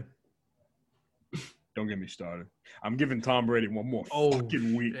Tampa Bay. Don't get me started. I'm giving Tom Brady one more Oh,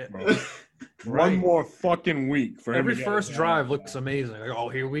 fucking week, shit. bro. Right. One more fucking week for him Every to get first it drive down. looks amazing. Like, oh,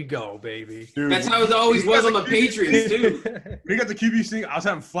 here we go, baby. Dude, That's how it always was on the He Patriots, too. When he got the QB sneak, I was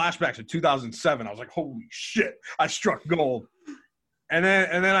having flashbacks to 2007. I was like, holy shit, I struck gold. And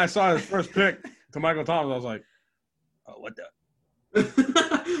then I saw his first pick to Michael Thomas. I was like, Oh, what the?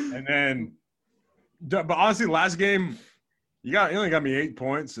 And then, but honestly, last game, you only got me 8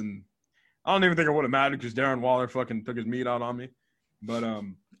 points, and I don't even think it would have mattered because Darren Waller fucking took his meat out on me. But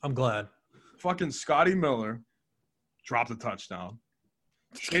I'm glad. fucking Scotty Miller dropped a touchdown.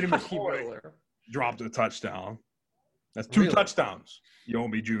 Shady McCoy dropped a touchdown. That's two Really? touchdowns.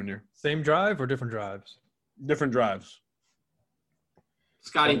 Yomi Jr. Same drive or different drives? Different drives.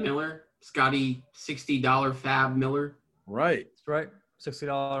 Scotty Miller. Scotty $60 Fab Miller. Right. That's right.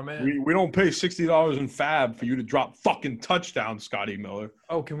 $60 man. We don't pay $60 in fab for you to drop fucking touchdowns, Scotty Miller.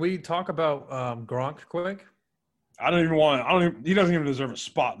 Oh, can we talk about Gronk quick? He doesn't even deserve a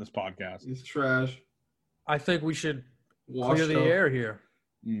spot in this podcast. He's trash. I think we should Washed clear the up. air here.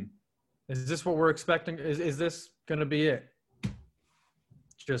 Mm. Is this what we're expecting? Is this going to be it?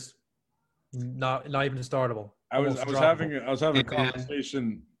 Just not even startable. I was having a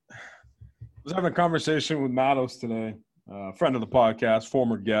conversation. I was having a conversation with Matos today, friend of the podcast,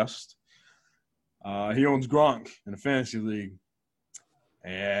 former guest. He owns Gronk in a fantasy league,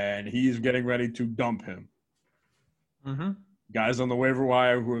 and he's getting ready to dump him. Mm-hmm. Guys on the waiver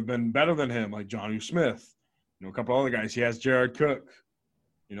wire who have been better than him, like Jonnu Smith, a couple other guys. He has Jared Cook,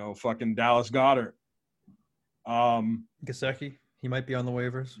 fucking Dallas Goedert. Gesicki, he might be on the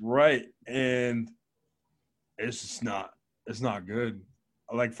waivers. Right, and it's just not good.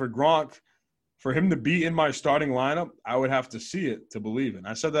 Like for Gronk, for him to be in my starting lineup, I would have to see it to believe it.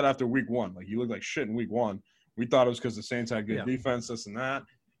 I said that after week 1. Like, he looked like shit in week 1. We thought it was because the Saints had good defense, this and that.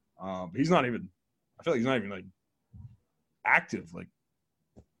 But he's not even – I feel like he's not even, like, active, like,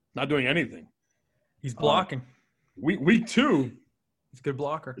 not doing anything. He's blocking. Week 2 – He's a good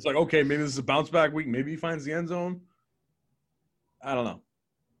blocker. It's like, okay, maybe this is a bounce-back week. Maybe he finds the end zone. I don't know.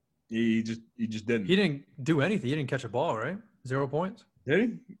 He just didn't. He didn't do anything. He didn't catch a ball, right? 0 points? Did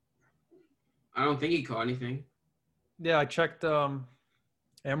he? I don't think he caught anything. Yeah, I checked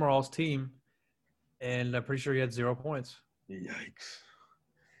Amaral's team, and I'm pretty sure he had 0 points. Yikes.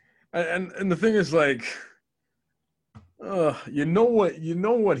 And the thing is, like, you know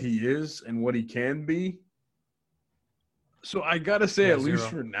what he is and what he can be. So I gotta say, at least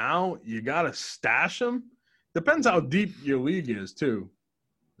for now, you gotta stash him. Depends how deep your league is too,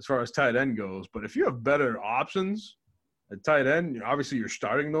 as far as tight end goes. But if you have better options at tight end, obviously you're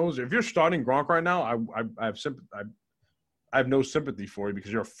starting those. If you're starting Gronk right now, I have no sympathy for you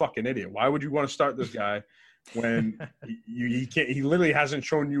because you're a fucking idiot. Why would you want to start this guy when he can't? He literally hasn't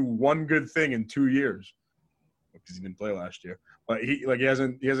shown you one good thing in 2 years because he didn't play last year. But he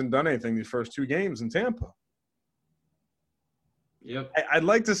hasn't done anything these first 2 games in Tampa. Yep. I'd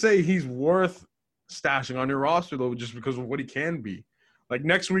like to say he's worth stashing on your roster, though, just because of what he can be. Like,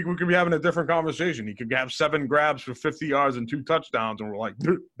 next week, we could be having a different conversation. He could have 7 grabs for 50 yards and 2 touchdowns, and we're like,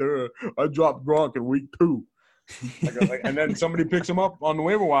 I dropped Gronk in week 2. And then somebody picks him up on the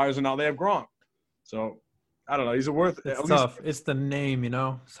waiver wires, and now they have Gronk. So, I don't know. He's It's tough. It's the name,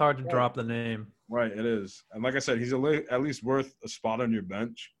 It's hard to drop the name. Right, it is. And like I said, he's at least worth a spot on your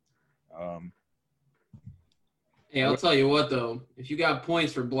bench. Hey, I'll tell you what, though. If you got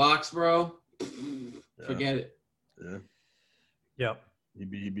points for blocks, bro, forget it. Yeah. Yep. He'd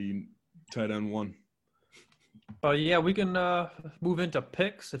be tight end 1. Yeah, we can move into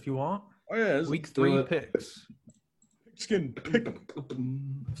picks if you want. Oh, yeah. Week 3 picks. Skin pick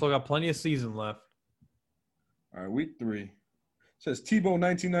 'em. Still got plenty of season left. All right, week 3. It says Tebow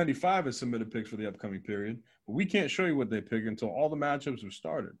 1995 has submitted picks for the upcoming period, but we can't show you what they pick until all the matchups have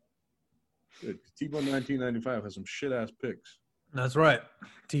started. Good. Tebow 1995 has some shit-ass picks. That's right.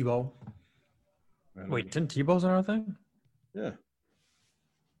 Tebow. Wait, didn't Tebow's on our thing? Yeah.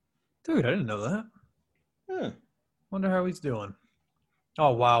 Dude, I didn't know that. Yeah. Wonder how he's doing.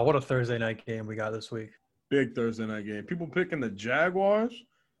 Oh, wow. What a Thursday night game we got this week. Big Thursday night game. People picking the Jaguars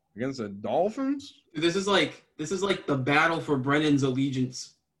against the Dolphins? This is like the battle for Brennan's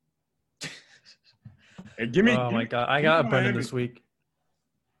allegiance. Hey, give me. Oh, my God. I got Brendan this week.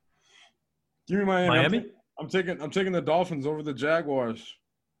 Give me Miami. Miami? I'm taking the Dolphins over the Jaguars.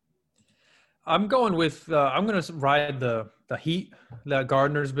 I'm going with I'm going to ride the heat that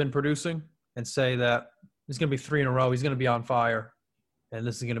Gardner's been producing and say that it's going to be 3 in a row. He's going to be on fire, and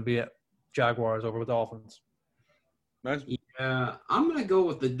this is going to be it. Jaguars over with Dolphins. Nice. Yeah, I'm going to go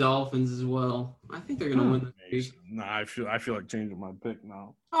with the Dolphins as well. I think they're going to win this week. Nah, I feel like changing my pick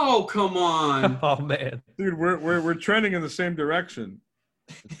now. Oh, come on. Oh, man. Dude, we're trending in the same direction.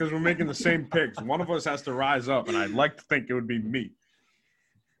 It's because we're making the same picks. One of us has to rise up, and I'd like to think it would be me.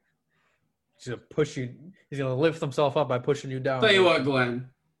 He's going to push you. He's going to lift himself up by pushing you down. Tell you what, Glenn.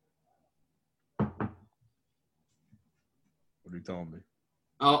 What are you telling me?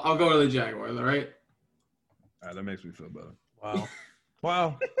 I'll go to the Jaguars, all right? All right, that makes me feel better. Wow.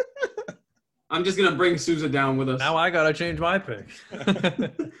 Wow. I'm just gonna bring Sousa down with us. Now I gotta change my pick.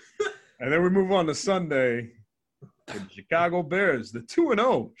 And then we move on to Sunday. The Chicago Bears, the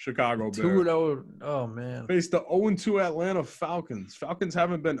 2-0 Chicago Bears. 2-0. Oh man. Face the 0-2 Atlanta Falcons. Falcons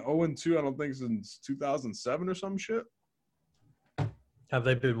haven't been 0-2, I don't think, since 2007 or some shit. Have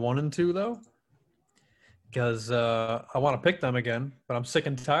they been 1-2 though? Because I want to pick them again, but I'm sick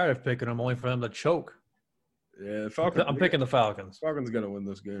and tired of picking them only for them to choke. Yeah, Falcons. I'm picking the Falcons. Falcons gonna win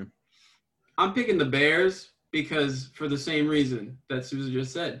this game. I'm picking the Bears because for the same reason that Sousa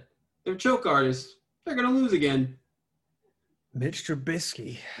just said. They're choke artists. They're gonna lose again. Mitch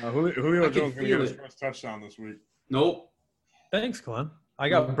Trubisky. Julio I can Jones gonna get feel his it. first touchdown this week. Nope. Thanks, Glenn. I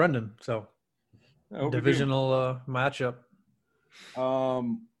got Brendan, so I hope he do. divisional matchup.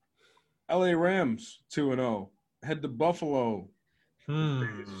 LA Rams 2-0. Head to Buffalo.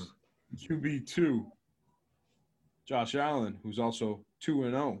 QB2. Josh Allen, who's also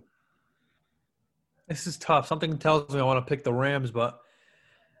 2-0. This is tough. Something tells me I want to pick the Rams, but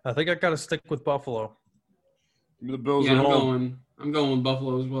I think I got to stick with Buffalo. The Bills Yeah, at home. I'm going with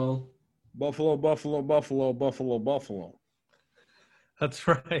Buffalo as well. Buffalo, Buffalo, Buffalo, Buffalo, Buffalo. That's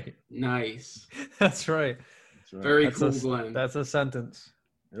right. Nice. That's right. That's right. Very That's cool, a, Glenn. That's a sentence.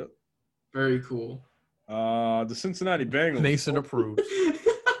 Yep. Very cool. The Cincinnati Bengals. Mason approves.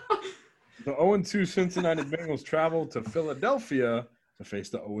 The 0-2 Cincinnati Bengals travel to Philadelphia to face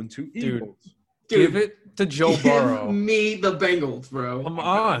the 0-2 Eagles. Give it to Joe Burrow. Give me the Bengals, bro. Come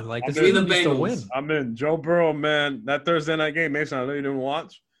on. Like, this Give me team the needs to Bengals. win. I'm in. Joe Burrow, man. That Thursday night game, Mason, I know you didn't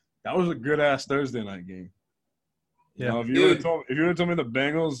watch. That was a good-ass Thursday night game. You Yeah. know, if you would have told me the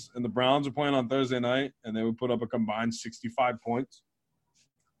Bengals and the Browns were playing on Thursday night and they would put up a combined 65 points,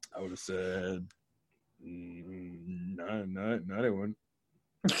 I would have said, no, they wouldn't.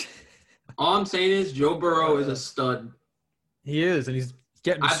 All I'm saying is Joe Burrow is a stud. He is, and he's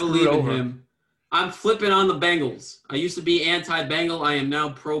getting I screwed believe in over. him. I'm flipping on the Bengals. I used to be anti-Bengal. I am now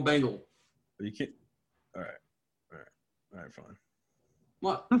pro-Bengal. But you can't. All right, fine.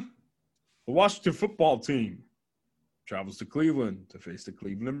 What? The Washington football team travels to Cleveland to face the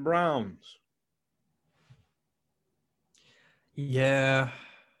Cleveland Browns. Yeah.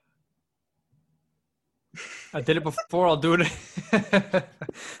 I did it before. I'll do it.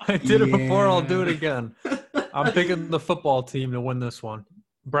 I did it before. I'll do it again. I'm picking the football team to win this one.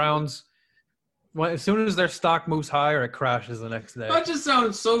 Browns. As soon as their stock moves higher, it crashes the next day. That just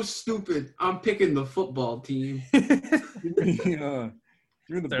sounds so stupid. I'm picking the football team. Give me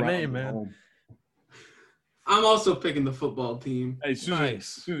the Their Browns name, at man. home. I'm also picking the football team. Hey, Susan, Nice.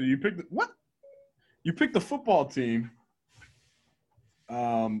 Susan, you picked what? You picked the football team.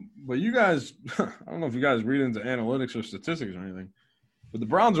 But you guys, I don't know if you guys read into analytics or statistics or anything, but the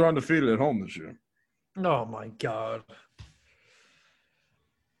Browns are undefeated at home this year. Oh my God.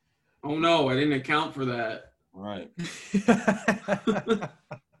 Oh no, I didn't account for that. Right.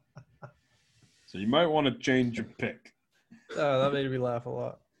 So you might want to change your pick. Oh, that made me laugh a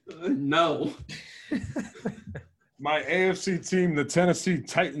lot. No. My AFC team, the Tennessee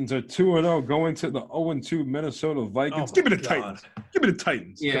Titans, are 2-0 going to the 0-2 Minnesota Vikings. Oh Give me my the God. Titans. Give me the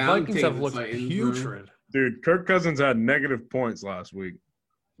Titans. Yeah, The I'm Vikings taking have the looked Titans, bro. putrid. Dude, Kirk Cousins had negative points last week.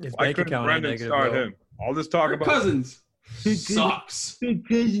 His Why bank couldn't account Brendan negative. start though. him? All this talk Kirk about Cousins sucks. Kirk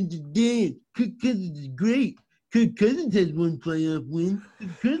Cousins is dead. Kirk Cousins is great. Kirk Cousins has one playoff win.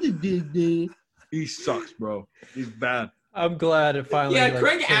 Kirk Cousins is dead. he sucks, bro. He's bad. I'm glad it finally. Yeah, like,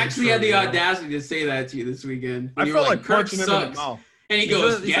 Craig came actually true, had the you know? audacity to say that to you this weekend. I And you felt were like Kirk punching him in the sucks. mouth. And he He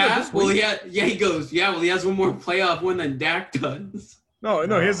goes, said- he said yeah? this Well, week. he goes, yeah, well, he has one more playoff win than Dak does. No,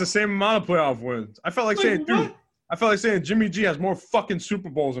 he has the same amount of playoff wins. I felt like saying, dude, what? I felt like saying Jimmy G has more fucking Super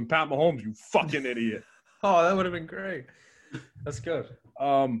Bowls than Pat Mahomes, you fucking idiot. Oh, that would have been great. That's good.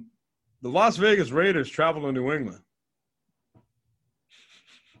 The Las Vegas Raiders travel to New England.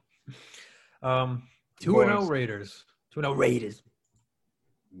 2-0 Boys. Raiders. 2-0 Raiders.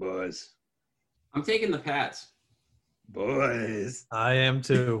 Boys. I'm taking the Pats. Boys. I am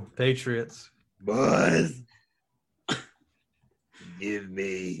too. Patriots. Boys. Give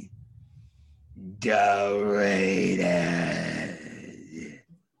me the Raiders.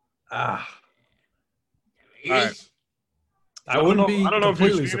 Ah, All right. I wouldn't be I don't know if you've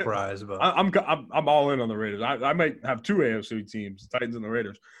completely seen it. surprised, but I'm all in on the Raiders. I might have two AFC teams, Titans and the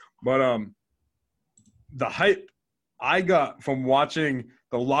Raiders. But the hype I got from watching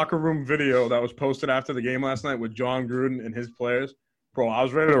the locker room video that was posted after the game last night with John Gruden and his players, bro, I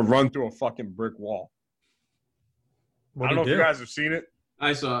was ready to run through a fucking brick wall. I don't know if you guys have seen it.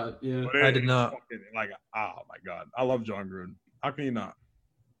 I saw it, yeah. But I did not. Fucking, like, oh my God. I love John Gruden. How can you not?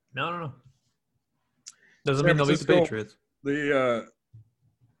 No. Doesn't San mean they'll beat the Francisco- Patriots. The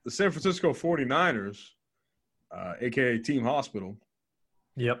San Francisco 49ers, a.k.a. Team Hospital,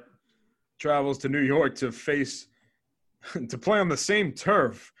 Yep. travels to New York to play on the same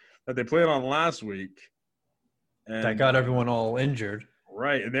turf that they played on last week. And, That got everyone all injured.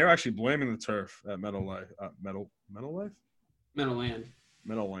 right, and they're actually blaming the turf at MetLife. Meadowland.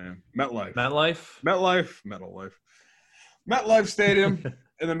 MetLife Stadium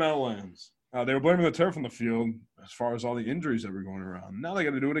in the Meadowlands. They were blaming the turf on the field as far as all the injuries that were going around. Now they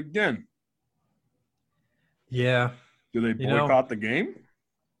got to do it again. Yeah. Do they You know- boycott the game?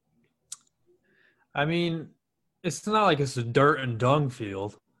 I mean, it's not like it's a dirt and dung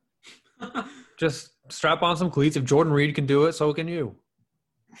field. Just strap on some cleats. If Jordan Reed can do it, so can you.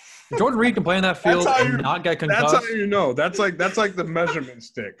 If Jordan Reed can play in that field how and you- not get That's concussed. how you know. That's like the measurement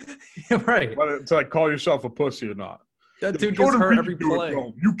stick. Right. But to like call yourself a pussy or not. That If dude gets Jordan hurt Reed every can do it, play.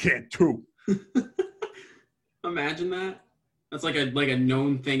 bro, you can't too. Imagine that. That's like a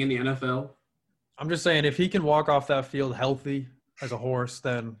known thing in the NFL. I'm just saying, if he can walk off that field healthy as a horse,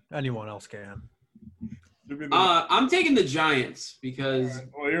 then anyone else can. I'm taking the Giants because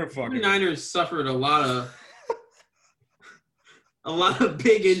Well, you're a fucking. 49ers suffered a lot of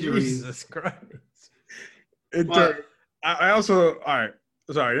big injuries. Jesus Christ. What? I also. All right.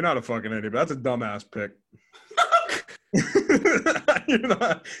 Sorry, you're not a fucking idiot, but that's a dumbass pick.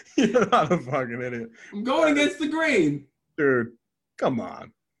 you're not a fucking idiot. I'm going against the grain. Dude, come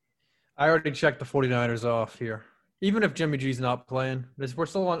on. I already checked the 49ers off here. Even if Jimmy G's not playing, we're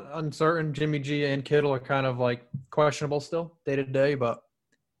still uncertain. Jimmy G and Kittle are kind of like questionable still day to day, but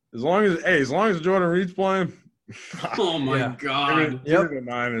As long as Jordan Reed's playing, Oh my Yeah. God. give me the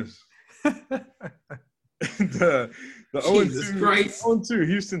Niners. the Jesus 0-2 Christ. 0-2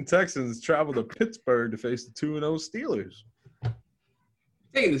 Houston Texans travel to Pittsburgh to face the 2-0 Steelers.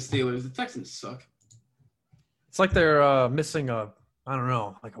 Taking the Steelers. The Texans suck. it's like they're missing like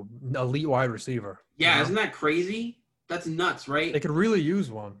an elite wide receiver. Yeah, You know? isn't that crazy? That's nuts, right? They could really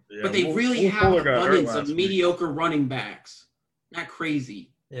use one. Yeah, but they Will- really Will have Fuller got hurt abundance last of week. mediocre running backs. Not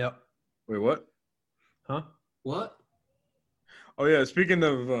crazy. Yep. Wait, what? Huh? What? Oh yeah, speaking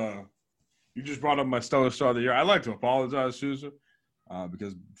of, you just brought up my stellar start of the year. I'd like to apologize, Sousa,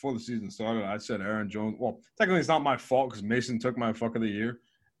 because before the season started, I said Aaron Jones. Well, technically, it's not my fault because Mason took my fuck of the year.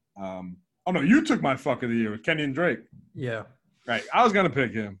 Oh no, you took my fuck of the year with Kenny and Drake. Yeah. Right, I was gonna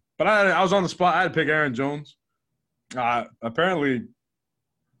pick him, but I was on the spot. I had to pick Aaron Jones. Apparently,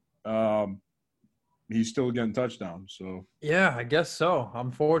 he's still getting touchdowns. So Yeah, I guess so.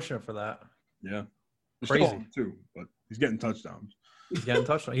 I'm fortunate for that. yeah, He's Crazy. still on too, but he's getting touchdowns. He's getting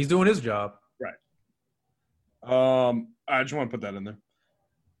touched. He's doing his job. I just want to put that in there.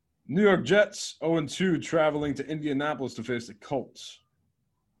 New York Jets 0-2 traveling to Indianapolis to face the Colts.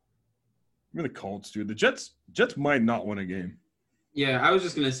 Give me the Colts, dude. The Jets might not win a game. Yeah, I was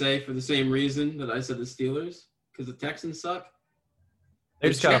just gonna say for the same reason that I said the Steelers, because the Texans suck. They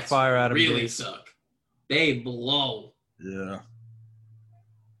The just got to Jets fire Adam really Gase. suck. They blow. Yeah.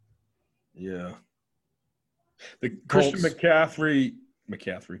 Yeah. The Colts. Christian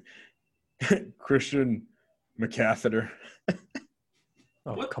McCaffrey. Christian McCatheter.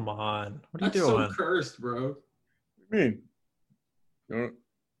 Oh, What? come on. What are That's you doing? so cursed, bro. I mean,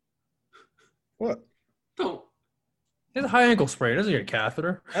 what? Don't. He has a high ankle sprain. He doesn't need a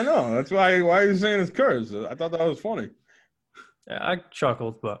catheter. I know. That's why are you saying it's cursed? I thought that was funny. Yeah, I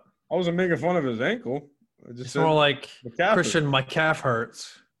chuckled, but I wasn't making fun of his ankle. I just it's said more like McCaffrey. Christian, my calf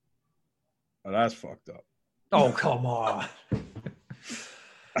hurts. Oh, that's fucked up. Oh, come on.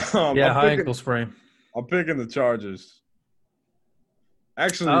 I'm Yeah, high picking- ankle sprain. I'm picking the Chargers.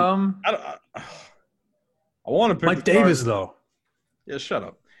 Actually, I want to pick Mike the Davis, Chargers. though. Yeah, shut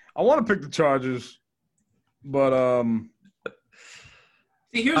up. I want to pick the Chargers, but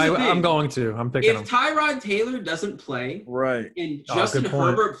See, here's the thing. I'm going to. I'm picking If him. Tyrod Taylor doesn't play right, and Oh, Justin good point.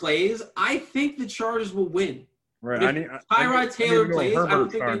 Herbert plays, I think the Chargers will win. right. But if Tyrod Taylor plays, I don't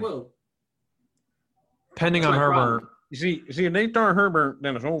think they will. Pending That's on my Herbert. problem. You see, if they start Herbert,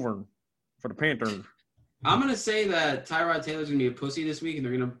 then it's over for the Panthers. I'm gonna say that Tyrod Taylor's gonna be a pussy this week, and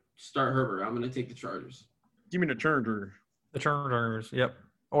they're gonna start Herbert. I'm gonna take the Chargers. Give me the Chargers. The Chargers. Yep.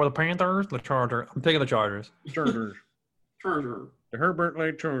 Or the Panthers. The Chargers. I'm picking the Chargers. Chargers. Charger. The Herbert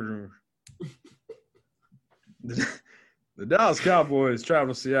Lake Chargers. The Dallas Cowboys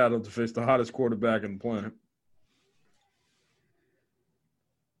travel to Seattle to face the hottest quarterback on the planet.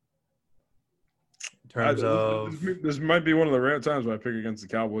 In terms of This might be one of the rare times when I pick against the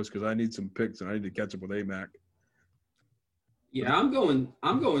Cowboys because I need some picks and I need to catch up with AMAC. Yeah, I'm going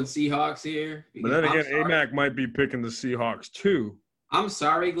Seahawks here. But then because again, AMAC might be picking the Seahawks too. I'm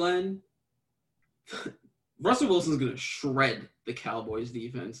sorry, Glenn. Russell Wilson's gonna shred the Cowboys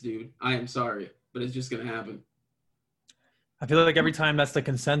defense, dude. I am sorry, but it's just gonna happen. I feel like every time that's the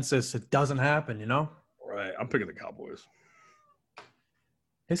consensus, it doesn't happen, you know? Right. I'm picking the Cowboys.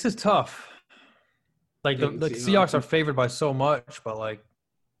 This is tough. Like, the Seahawks are favored by so much, but, like,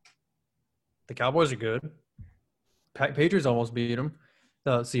 the Cowboys are good. Patriots almost beat them,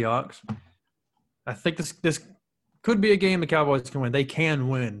 the Seahawks. I think this could be a game the Cowboys can win. They can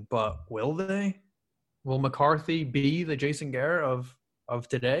win, but will they? Will McCarthy be the Jason Garrett of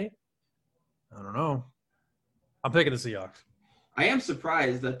today? I don't know. I'm picking the Seahawks. I am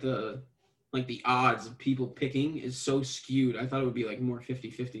surprised that the odds of people picking is so skewed. I thought it would be like more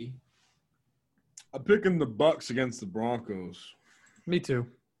 50-50. I'm picking the Bucks against the Broncos. Me too.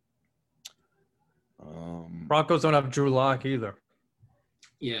 Broncos don't have Drew Lock either.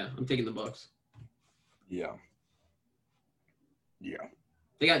 Yeah, I'm taking the Bucks. Yeah.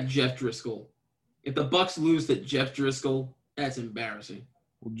 They got Jeff Driscoll. If the Bucks lose to Jeff Driscoll, that's embarrassing.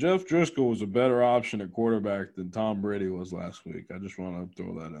 Well, Jeff Driscoll was a better option at quarterback than Tom Brady was last week. I just want to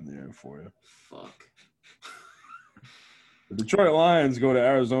throw that in the air for you. Fuck. The Detroit Lions go to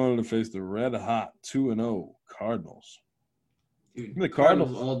Arizona to face the red-hot 2-0 Cardinals. Dude, The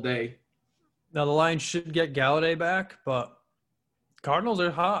Cardinals all day. Now, the Lions should get Galladay back, but Cardinals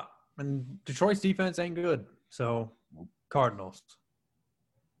are hot, and Detroit's defense ain't good. So, Cardinals.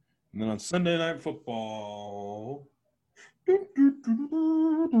 And then on Sunday Night Football, the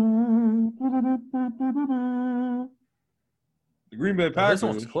Green Bay Packers This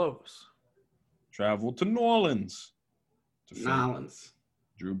one's close. travel to New Orleans to face Nolans.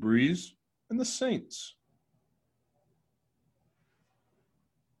 Drew Brees and the Saints.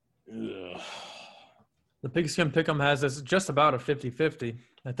 Ugh. The Pigskin Pick'em has this just about a 50-50.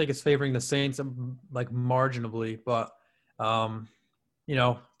 I think it's favoring the Saints like marginally, but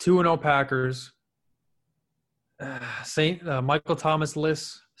 2-0 Packers, Michael Thomas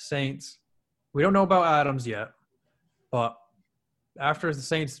lists Saints. We don't know about Adams yet, but after the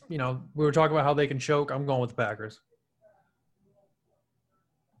Saints, we were talking about how they can choke. I'm going with the Packers.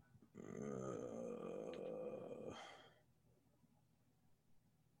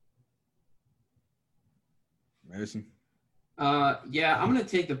 Mason? Yeah, I'm gonna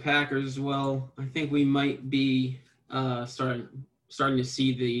take the Packers as well. I think we might be starting to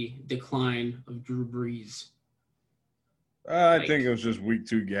see the decline of Drew Brees. I think it was just week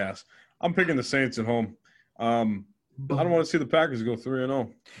 2 gas. I'm picking the Saints at home. I don't want to see the Packers go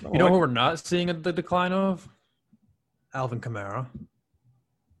 3-0. You know who we're not seeing the decline of? Alvin Kamara,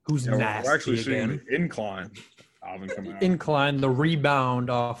 who's nasty we're actually again. seeing the incline. Alvin Kamara. Incline, the rebound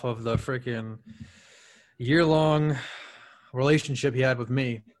off of the freaking year-long relationship he had with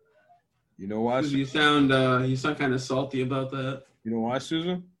me. You know why? You sound kind of salty about that. You know why,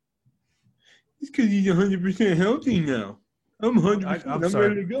 Susan? It's because he's 100% healthy now. I'm 100%. I'm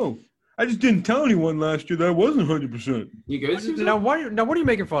ready to go. I just didn't tell anyone last year that I wasn't 100%. You good, Susan? Now, what are you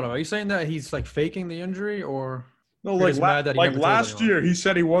making fun of? Are you saying that he's like faking the injury, or No, you're just mad that he never told last anyone? year, he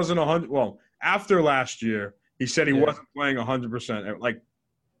said he wasn't 100. Well, after last year, he said he wasn't playing 100%. Like,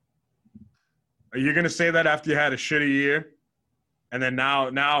 are you going to say that after you had a shitty year? And then now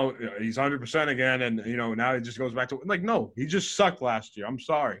he's 100% again, and now he just goes back to no, he just sucked last year. I'm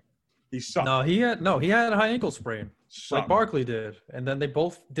sorry, he sucked. No, he had a high ankle sprain, like Barkley did, and then they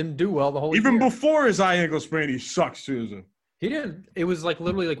both didn't do well the whole year. Even before his high ankle sprain, he sucked, Susan. He didn't. It was like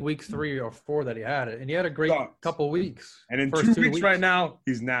literally like week 3 or 4 that he had it, and he had a great couple weeks. And in 2 weeks right now,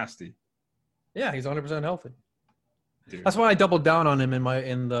 he's nasty. Yeah, he's 100% healthy. Dude. That's why I doubled down on him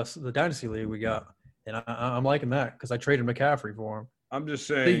in the dynasty league we got. And I'm liking that because I traded McCaffrey for him. I'm just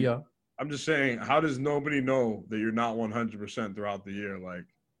saying, how does nobody know that you're not 100% throughout the year?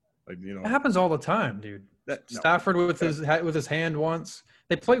 It happens all the time, dude. Stafford with his hand once.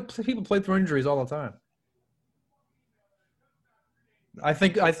 People play through injuries all the time. I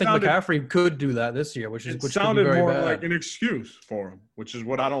think McCaffrey could do that this year, which sounded could be more very bad. like an excuse for him, which is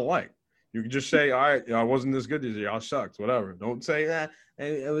what I don't like. You can just say, all right, I wasn't this good this year. I sucked, whatever. Don't say that.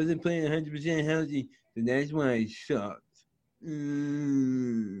 I wasn't playing 100% healthy, and that's why I sucked.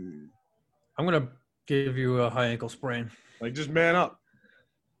 I'm going to give you a high ankle sprain. Just man up.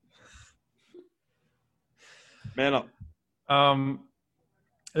 Man up.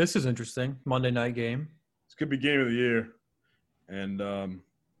 This is interesting. Monday night game. This could be game of the year. And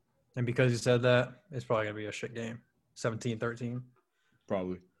because you said that, it's probably going to be a shit game. 17-13.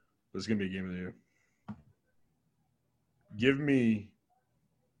 Probably. But it's going to be a game of the year. Give me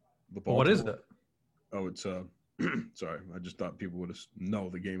the Baltimore. What is it? Oh, it's sorry. I just thought people would know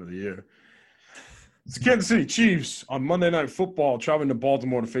the game of the year. It's the Kansas City Chiefs on Monday Night Football traveling to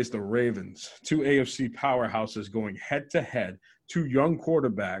Baltimore to face the Ravens. Two AFC powerhouses going head-to-head. Two young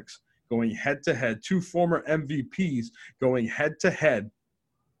quarterbacks going head-to-head. Two former MVPs going head-to-head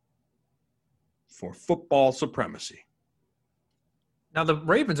for football supremacy. Now, the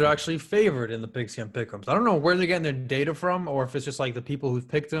Ravens are actually favored in the Pigskin Pick'ems. I don't know where they're getting their data from, or if it's just like the people who've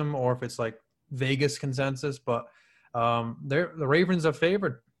picked them, or if it's like Vegas consensus, but the Ravens are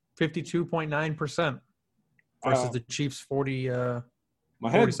favored 52.9% versus the Chiefs 47.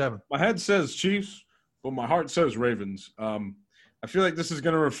 My head says Chiefs, but my heart says Ravens. I feel like this is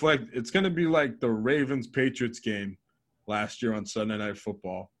going to reflect – it's going to be like the Ravens-Patriots game last year on Sunday Night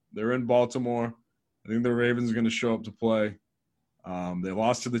Football. They're in Baltimore. I think the Ravens are going to show up to play. They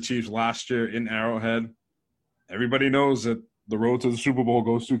lost to the Chiefs last year in Arrowhead. Everybody knows that the road to the Super Bowl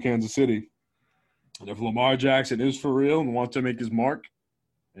goes through Kansas City. And if Lamar Jackson is for real and wants to make his mark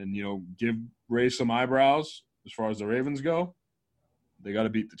and, give Ray some eyebrows as far as the Ravens go, they got to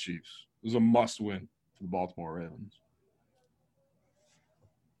beat the Chiefs. This is a must-win for the Baltimore Ravens.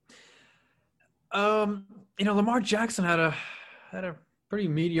 Lamar Jackson had a pretty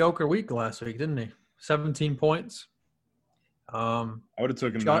mediocre week last week, didn't he? 17 points. I would have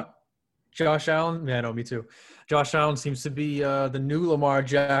taken that. Josh Allen, yeah, no, me too. Josh Allen seems to be the new Lamar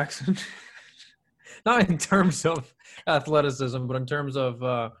Jackson. Not in terms of athleticism, but in terms of,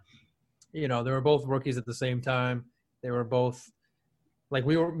 they were both rookies at the same time. They were both,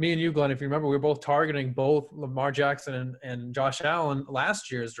 me and you, Glenn, if you remember, we were both targeting both Lamar Jackson and Josh Allen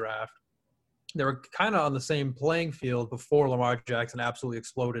last year's draft. They were kind of on the same playing field before Lamar Jackson absolutely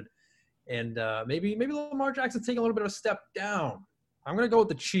exploded. And maybe Lamar Jackson's taking a little bit of a step down. I'm going to go with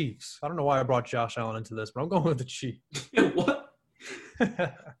the Chiefs. I don't know why I brought Josh Allen into this, but I'm going with the Chiefs. What?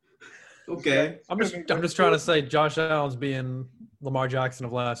 Okay. I'm just trying to say Josh Allen's being Lamar Jackson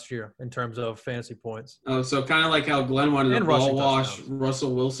of last year in terms of fantasy points. Oh, so kind of like how Glenn wanted to ball wash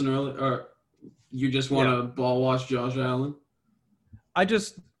Russell Wilson earlier, or you just want to ball wash Josh Allen?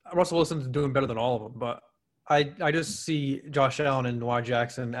 Russell Wilson's doing better than all of them, but I just see Josh Allen and Lamar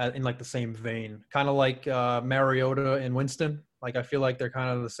Jackson in like the same vein, kind of like Mariota and Winston. Like I feel like they're kind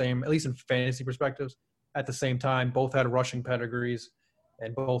of the same, at least in fantasy perspectives. At the same time, both had rushing pedigrees,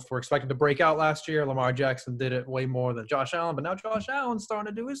 and both were expected to break out last year. Lamar Jackson did it way more than Josh Allen, but now Josh Allen's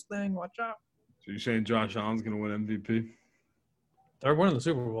starting to do his thing. Watch out. So you're saying Josh Allen's going to win MVP? They're winning the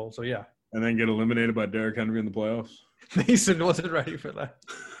Super Bowl, so yeah. And then get eliminated by Derrick Henry in the playoffs? Mason wasn't ready for that.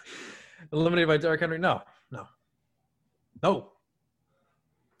 Eliminated by Derrick Henry? No.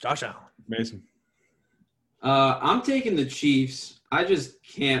 Josh Allen. Mason. I'm taking the Chiefs. I just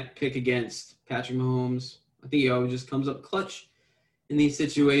can't pick against Patrick Mahomes. I think he always just comes up clutch in these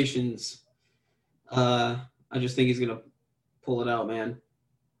situations. I just think he's going to pull it out, man.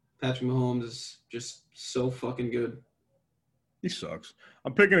 Patrick Mahomes is just so fucking good. He sucks.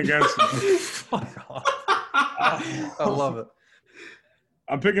 I'm picking against him. Fuck off. I love it.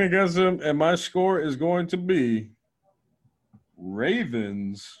 I'm picking against him, and my score is going to be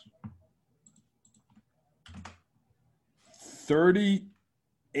Ravens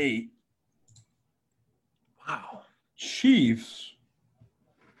 38. Wow. Chiefs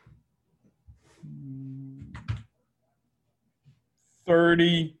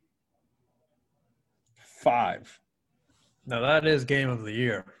 35. Now that is game of the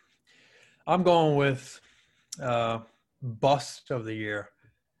year. I'm going with bust of the year.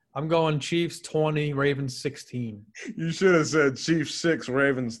 I'm going Chiefs 20, Ravens 16. You should have said Chiefs 6,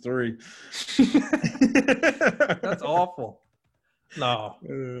 Ravens 3. That's awful. No.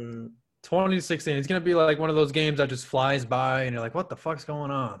 2016. It's going to be like one of those games that just flies by and you're like, what the fuck's going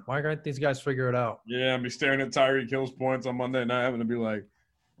on? Why can't these guys figure it out? Yeah, I'll be staring at Tyreek Hill's points on Monday night having to be like,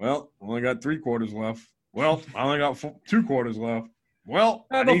 well, I only got 3 quarters left. Well, I only got 2 quarters left. Well,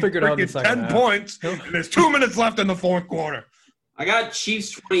 they'll figure it out in the second 10 half. points, and there's 2 minutes left in the fourth quarter. I got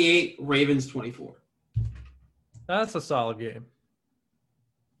Chiefs 28, Ravens 24. That's a solid game.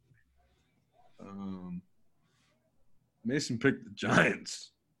 Mason picked the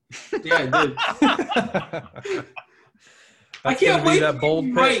Giants. Yeah, I did. I can't wait that bold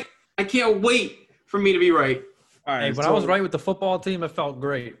pick. right. I can't wait for me to be right. All right, Hey, when I was right with the football team, it felt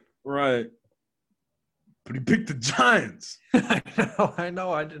great. Right. But he picked the Giants. I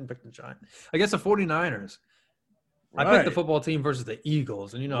know. I didn't pick the Giants. I guess the 49ers. Right. I picked the football team versus the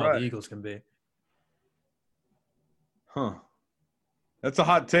Eagles, and you know how the Eagles can be. Huh. That's a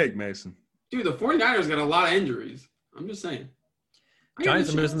hot take, Mason. Dude, the 49ers got a lot of injuries. I'm just saying.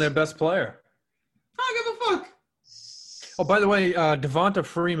 Giants are missing their best player. I don't give a fuck. Oh, by the way, Devonta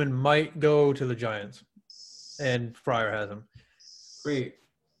Freeman might go to the Giants, and Fryer has him. Great.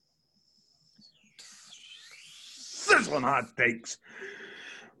 Sizzling Hot Takes.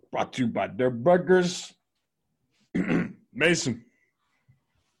 Brought to you by their burgers. Mason.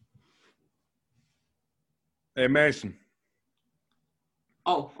 Hey, Mason.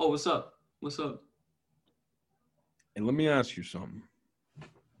 Oh, what's up? What's up? Hey, let me ask you something.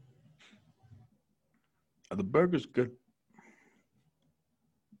 Are the burgers good?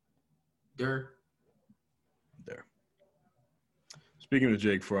 There. Speaking of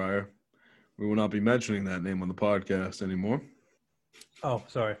Jake Fryer, we will not be mentioning that name on the podcast anymore. Oh,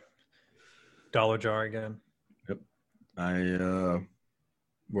 sorry. Dollar Jar again. Yep. I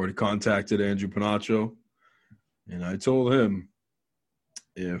already contacted Andrew Panacho, and I told him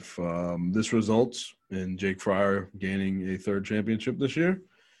if this results in Jake Fryer gaining a third championship this year,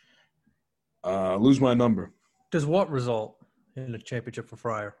 lose my number. Does what result in the championship for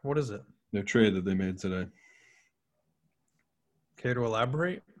Fryer? What is it? Their trade that they made today. Care to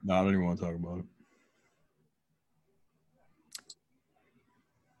elaborate? No, I don't even want to talk about it.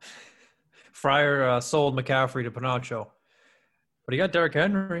 Fryer sold McCaffrey to Panacho, but he got Derrick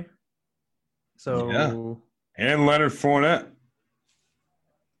Henry. So Yeah. And Leonard Fournette.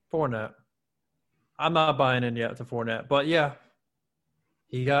 Fournette. I'm not buying in yet to Fournette, but yeah,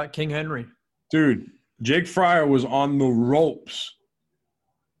 he got King Henry. Dude, Jake Fryer was on the ropes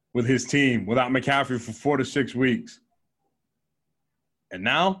with his team without McCaffrey for 4 to 6 weeks. And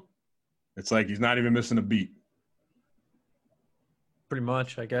now it's like he's not even missing a beat. Pretty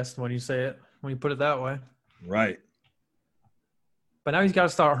much, I guess, when you say it, when you put it that way. Right. But now he's got to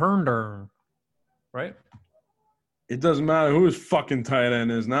start Herndon, right? It doesn't matter who his fucking tight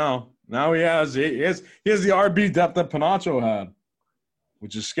end is now. Now he has the RB depth that Panacho had,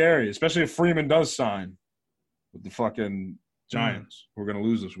 which is scary, especially if Freeman does sign with the fucking Giants. We're gonna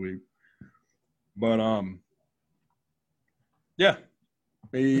lose this week. But yeah.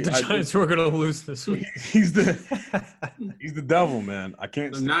 The Giants were going to lose this week. He's the devil, man. They're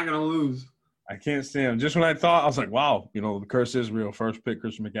not gonna lose. I can't stand him. Just when I thought, I was like, wow, the curse is real. First pick,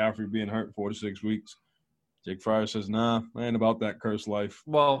 Christian McCaffrey being hurt 4 to 6 weeks. Jake Fryer says, nah, I ain't about that cursed life.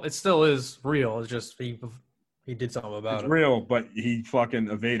 Well, it still is real. It's just he did something about It's it. real, but he fucking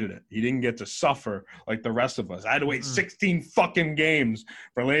evaded it. He didn't get to suffer like the rest of us. I had to wait 16 fucking games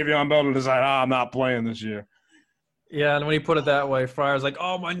for Le'Veon Bell to decide, I'm not playing this year. Yeah, and when he put it that way, Fryer's like,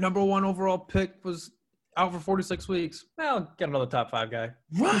 oh, my number one overall pick was out for 46 weeks. Well, I'll get another top 5 guy.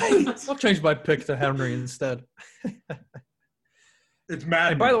 Right. I'll change my pick to Henry instead. It's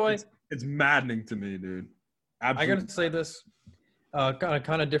maddening. And by the way, it's maddening to me, dude. Absolutely. I got to say this,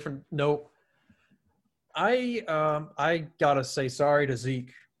 kind of different note. I got to say sorry to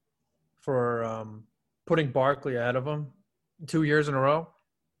Zeke for putting Barkley ahead of him 2 years in a row.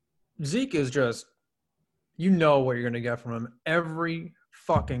 Zeke is just, you know what you're going to get from him every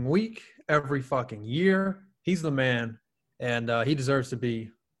fucking week, every fucking year. He's the man, and he deserves to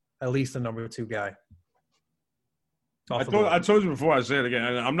be at least the number 2 guy. I told you before, I say it again.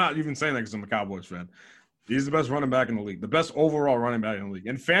 And I'm not even saying that because I'm a Cowboys fan. He's the best running back in the league, the best overall running back in the league.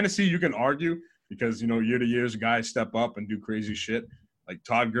 In fantasy, you can argue because, year to year, guys step up and do crazy shit. Like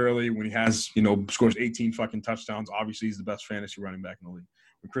Todd Gurley, when he has, scores 18 fucking touchdowns, obviously he's the best fantasy running back in the league.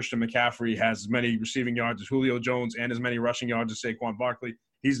 When Christian McCaffrey has as many receiving yards as Julio Jones and as many rushing yards as Saquon Barkley,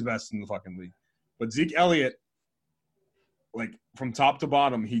 he's the best in the fucking league. But Zeke Elliott, like from top to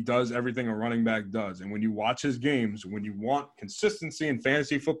bottom, he does everything a running back does. And when you watch his games, when you want consistency in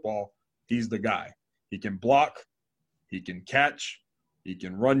fantasy football, he's the guy. He can block, he can catch, he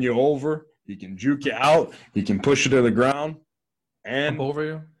can run you over, he can juke you out, he can push you to the ground, and Up over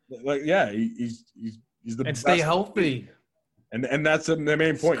you, he's the and best. stay healthy. And that's the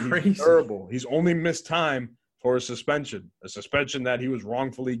main point. He's durable. He's only missed time for a suspension that he was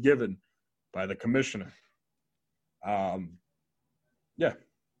wrongfully given by the commissioner. Yeah,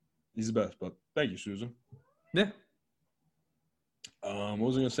 he's the best. But thank you, Susan. Yeah. What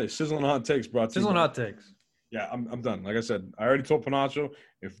was I going to say? Sizzling Hot Takes brought to you. Sizzling Hot Takes. Yeah, I'm done. Like I said, I already told Panacho,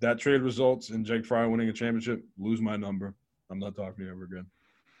 if that trade results in Jake Fryer winning a championship, lose my number. I'm not talking to you ever again.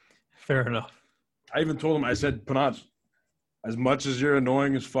 Fair enough. I even told him, I said, Panacho, as much as you're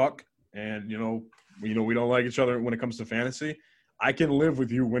annoying as fuck and, we don't like each other when it comes to fantasy, I can live with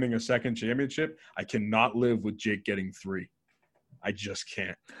you winning a second championship. I cannot live with Jake getting 3. I just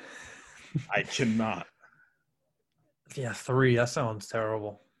can't. I cannot. Yeah, 3. That sounds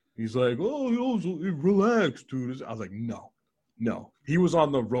terrible. He's like, relax, dude. I was like, no. He was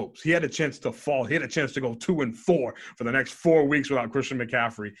on the ropes. He had a chance to fall. He had a chance to go 2-4 for the next 4 weeks without Christian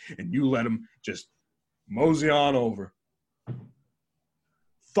McCaffrey, and you let him just mosey on over.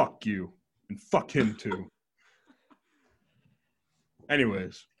 Fuck you. And fuck him, too.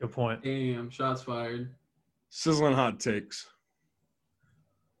 Anyways. Good point. Damn, shots fired. Sizzling hot takes.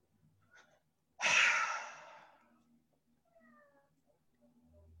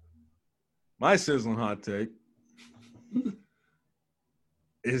 My sizzling hot take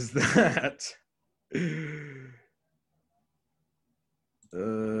is that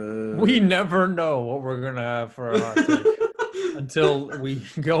We never know what we're gonna have for a hot take until we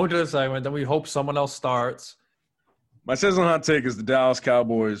go into the segment. Then we hope someone else starts. my sizzling hot take is the Dallas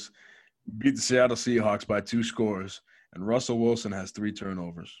Cowboys beat the Seattle Seahawks by 2 scores, and Russell Wilson has 3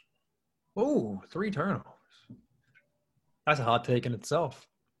 turnovers. Ooh, 3 turnovers. That's a hot take in itself.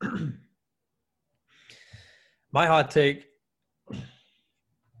 My hot take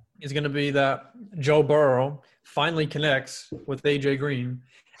is going to be that Joe Burrow finally connects with A.J. Green,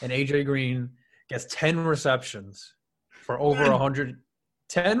 and A.J. Green gets 10 receptions for over 100.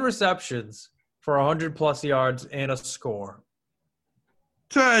 10 receptions for 100-plus yards and a score.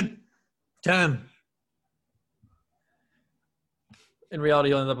 10. 10. In reality,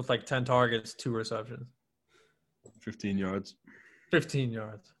 he'll end up with like 10 targets, 2 receptions, 15 yards. 15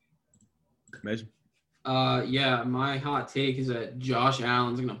 yards. Amazing. Yeah, my hot take is that Josh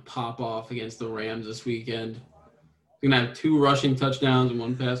Allen's gonna pop off against the Rams this weekend. He's gonna have 2 rushing touchdowns and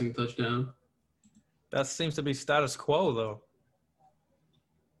 1 passing touchdown. That seems to be status quo, though.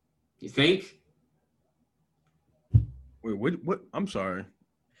 You think? Wait, what? I'm sorry.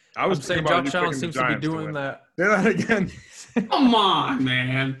 I'm thinking saying about Josh you Allen picking the seems to be Giants doing win. that. Say that again. Come on,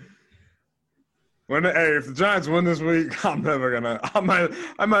 man. Hey, if the Giants win this week, I'm never gonna. I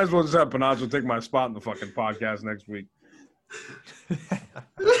might as well just have Pancho take my spot in the fucking podcast next week.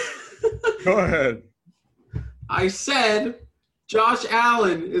 Go ahead. I said Josh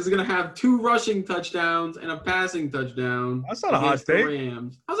Allen is gonna have 2 rushing touchdowns and a passing touchdown. That's not a hot against the take.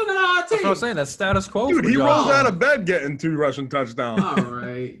 Rams. How's that not a hot take? That's what I'm saying. That's status quo. Dude, for he Josh rolls Allen. out of bed getting 2 rushing touchdowns. All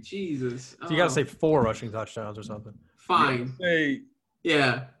right, Jesus. So you got to say 4 rushing touchdowns or something. Fine. Hey,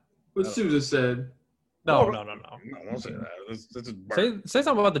 Yeah. What Sue just said. No. no, don't say that. That's just Say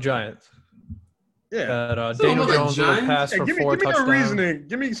something about the Giants. yeah. That Something Daniel about the Jones will Giants? pass Hey, for give 4 me your touchdowns. reasoning.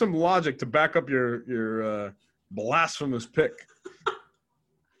 Give me some logic to back up your blasphemous pick.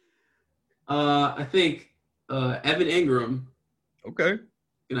 I think Evan Ingram Okay.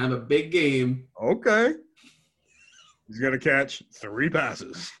 gonna have a big game. Okay. He's gonna catch 3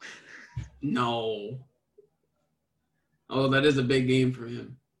 passes. No. Oh, that is a big game for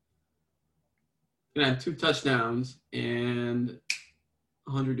him. Gonna have 2 touchdowns and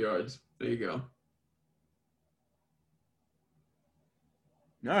 100 yards. There you go.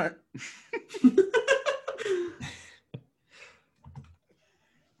 All right.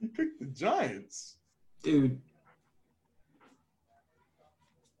 You picked the Giants. Dude,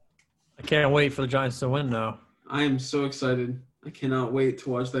 I can't wait for the Giants to win now. I am so excited. I cannot wait to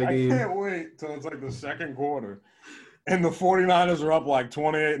watch that I game. can't wait till it's like the second quarter. And the 49ers are up like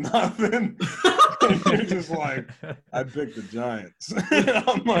 28-0. And you're just like, I picked the Giants.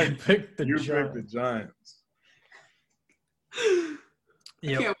 I'm like, Pick the you Giants. picked the Giants. I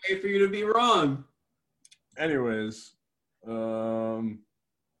can't wait for you to be wrong. Anyways, All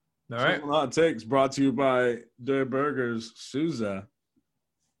right. Sizzling Hot Takes brought to you by Der Burgers Souza.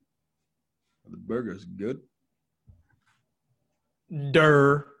 The burger's good.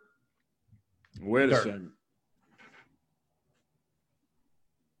 Durr. Wait a Dirt. second.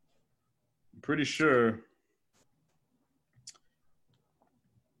 I'm pretty sure.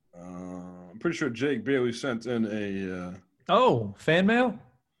 Jake Bailey sent in Oh, fan mail?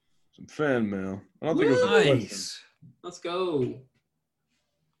 some fan mail. I don't think it was a question. Nice. Let's go.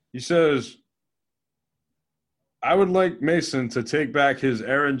 He says, I would like Mason to take back his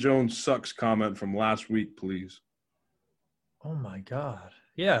Aaron Jones sucks comment from last week, please. Oh, my God.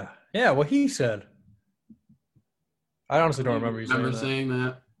 Yeah. Yeah, what he said. I honestly don't remember you saying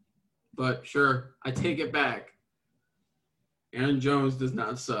that. But sure, I take it back. Aaron Jones does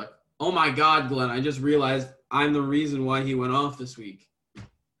not suck. Oh my God, Glenn! I just realized I'm the reason why he went off this week.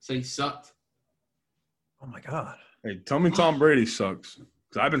 Said he sucked. Oh, my God. Hey, tell me Tom Brady sucks.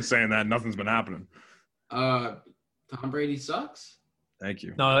 Because I've been saying that. Nothing's been happening. Tom Brady sucks. Thank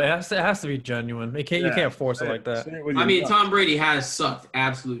you. No, it has to be genuine. You can't force it like that. Say it with I your mean, gut. Tom Brady has sucked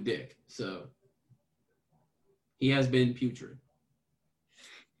absolute dick. So he has been putrid.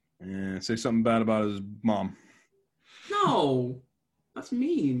 Yeah, say something bad about his mom. No, that's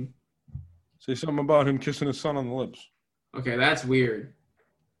mean. Say something about him kissing his son on the lips. Okay, that's weird.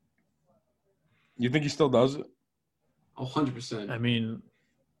 You think he still does it? 100%. I mean,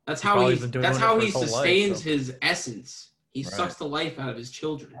 That's He how probably he. been doing That's it how for he his whole life, sustains so. his essence. He Right. sucks the life out of his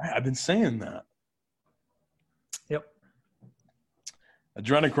children. I've been saying that. yep.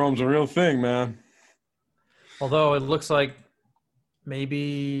 Adrenochrome's a real thing, man. Although it looks like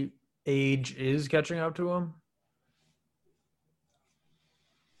maybe age is catching up to him.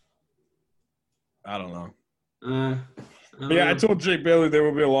 I don't know. I don't Yeah, I know. told Jake Bailey there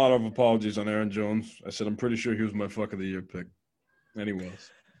will be a lot of apologies on Aaron Jones. I said I'm pretty sure he was my fuck of the year pick. And he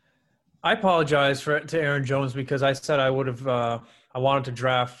was. I apologize to Aaron Jones because I said I would have I wanted to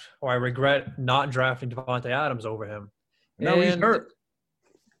draft, or I regret not drafting Devontae Adams over him. And now he's And- hurt.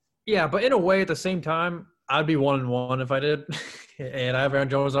 Yeah, but in a way, at the same time, I'd be 1-1 if I did, and I have Aaron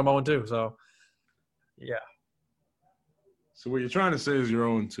Jones. I'm 0-2, so yeah, So what you're trying to say is you're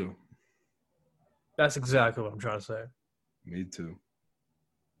 0-2. that's exactly what I'm trying to say. Me too.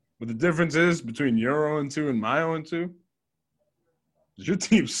 But the difference is between your 0-2 and my 0-2 is your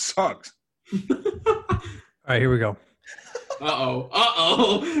team sucks. All right, here we go.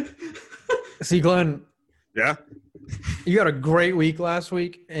 Uh-oh. See, Glenn, Yeah? you had a great week last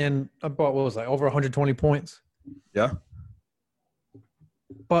week, and about what was that, over 120 points. Yeah.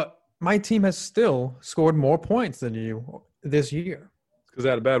 But my team has still scored more points than you this year. Because I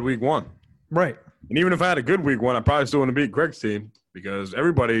had a bad week 1. Right. And even if I had a good week 1, I probably still wouldn't beat Greg's team because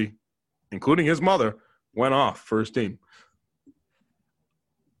everybody, including his mother, went off for his team.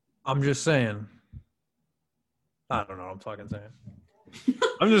 I'm just saying. I don't know what I'm fucking saying.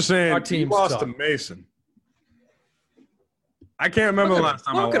 I'm just saying, Our you team lost sucked. to Mason. I can't remember the Look at last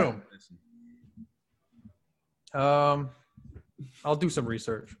him. time I Look at lost him. to Mason. I'll do some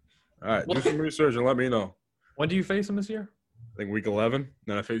research. All right, do some research and let me know. When do you face him this year? I think week 11.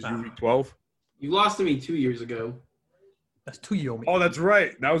 Then I face you week 12. You lost to me 2 years ago. That's 2 years. Oh, that's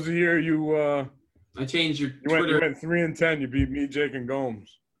right. That was the year you I changed your you Twitter. went 3-10. You beat me, Jake, and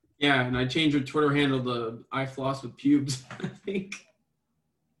Gomes. Yeah, and I changed your Twitter handle to I floss with pubes, I think.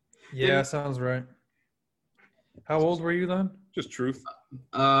 Yeah, sounds right. How old were you then? Just truth.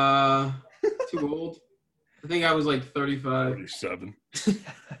 Too old. I think I was like 35. 37.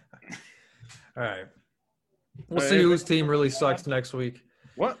 All right. We'll see whose team really sucks next week.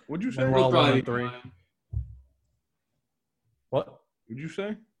 What? What'd you say? And we're all It'll probably 1-3. be mine. What? What'd you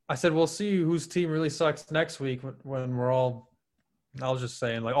say? I said we'll see whose team really sucks next week when we're all. I was just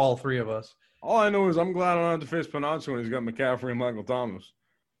saying, like all three of us. All I know is I'm glad I don't have to face Panaccio when he's got McCaffrey and Michael Thomas.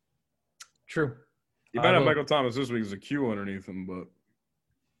 True. You better have will. Michael Thomas this week as a Q underneath him, but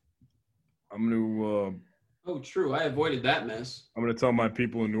I'm Oh, true. I avoided that mess, gonna tell my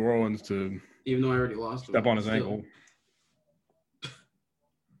people in New Orleans to even though I already lost. to step him. on his Still. ankle.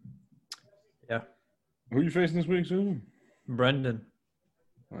 Yeah. Who are you facing this week, Susan? Brendan.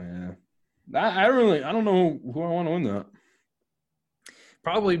 Oh yeah. I don't know who I want to win that.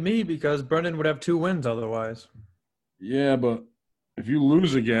 Probably me because Brendan would have 2 wins otherwise. Yeah, but if you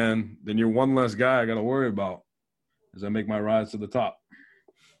lose again, then you're one less guy I got to worry about as I make my rise to the top.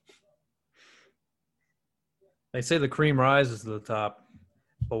 They say the cream rises to the top,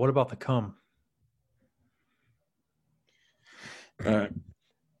 but what about the cum? All right.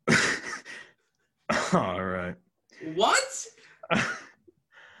 All right. What?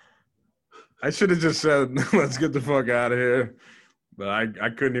 I should have just said, let's get the fuck out of here. But I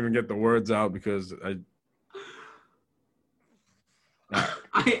couldn't even get the words out because I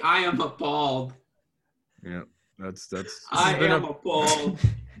am appalled. that's I been am a- appalled.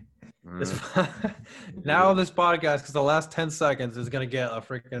 This, now this podcast, because the last 10 seconds is going to get a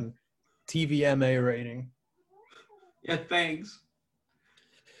freaking TVMA rating. Yeah, thanks.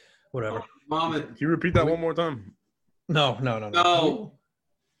 Whatever. Mom, Can you repeat that one more time? No. no.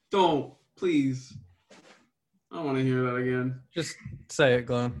 Don't. Please. I don't want to hear that again. Just say it,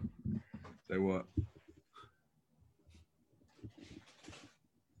 Glenn. Say what?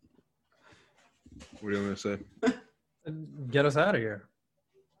 What do you want me to say? Get us out of here.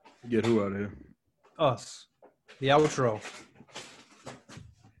 Get who out of here? Us. The outro.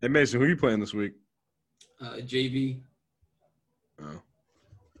 Hey Mason, who you playing this week? JV. Oh.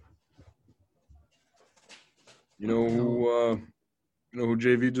 You know who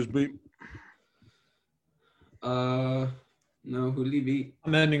JV just beat? No, who did he beat?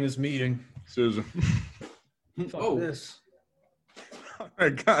 I'm ending this meeting. Susan. Fuck Oh. this. All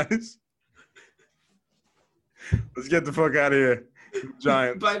right, guys. Let's get the fuck out of here.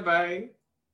 Giants. Bye-bye.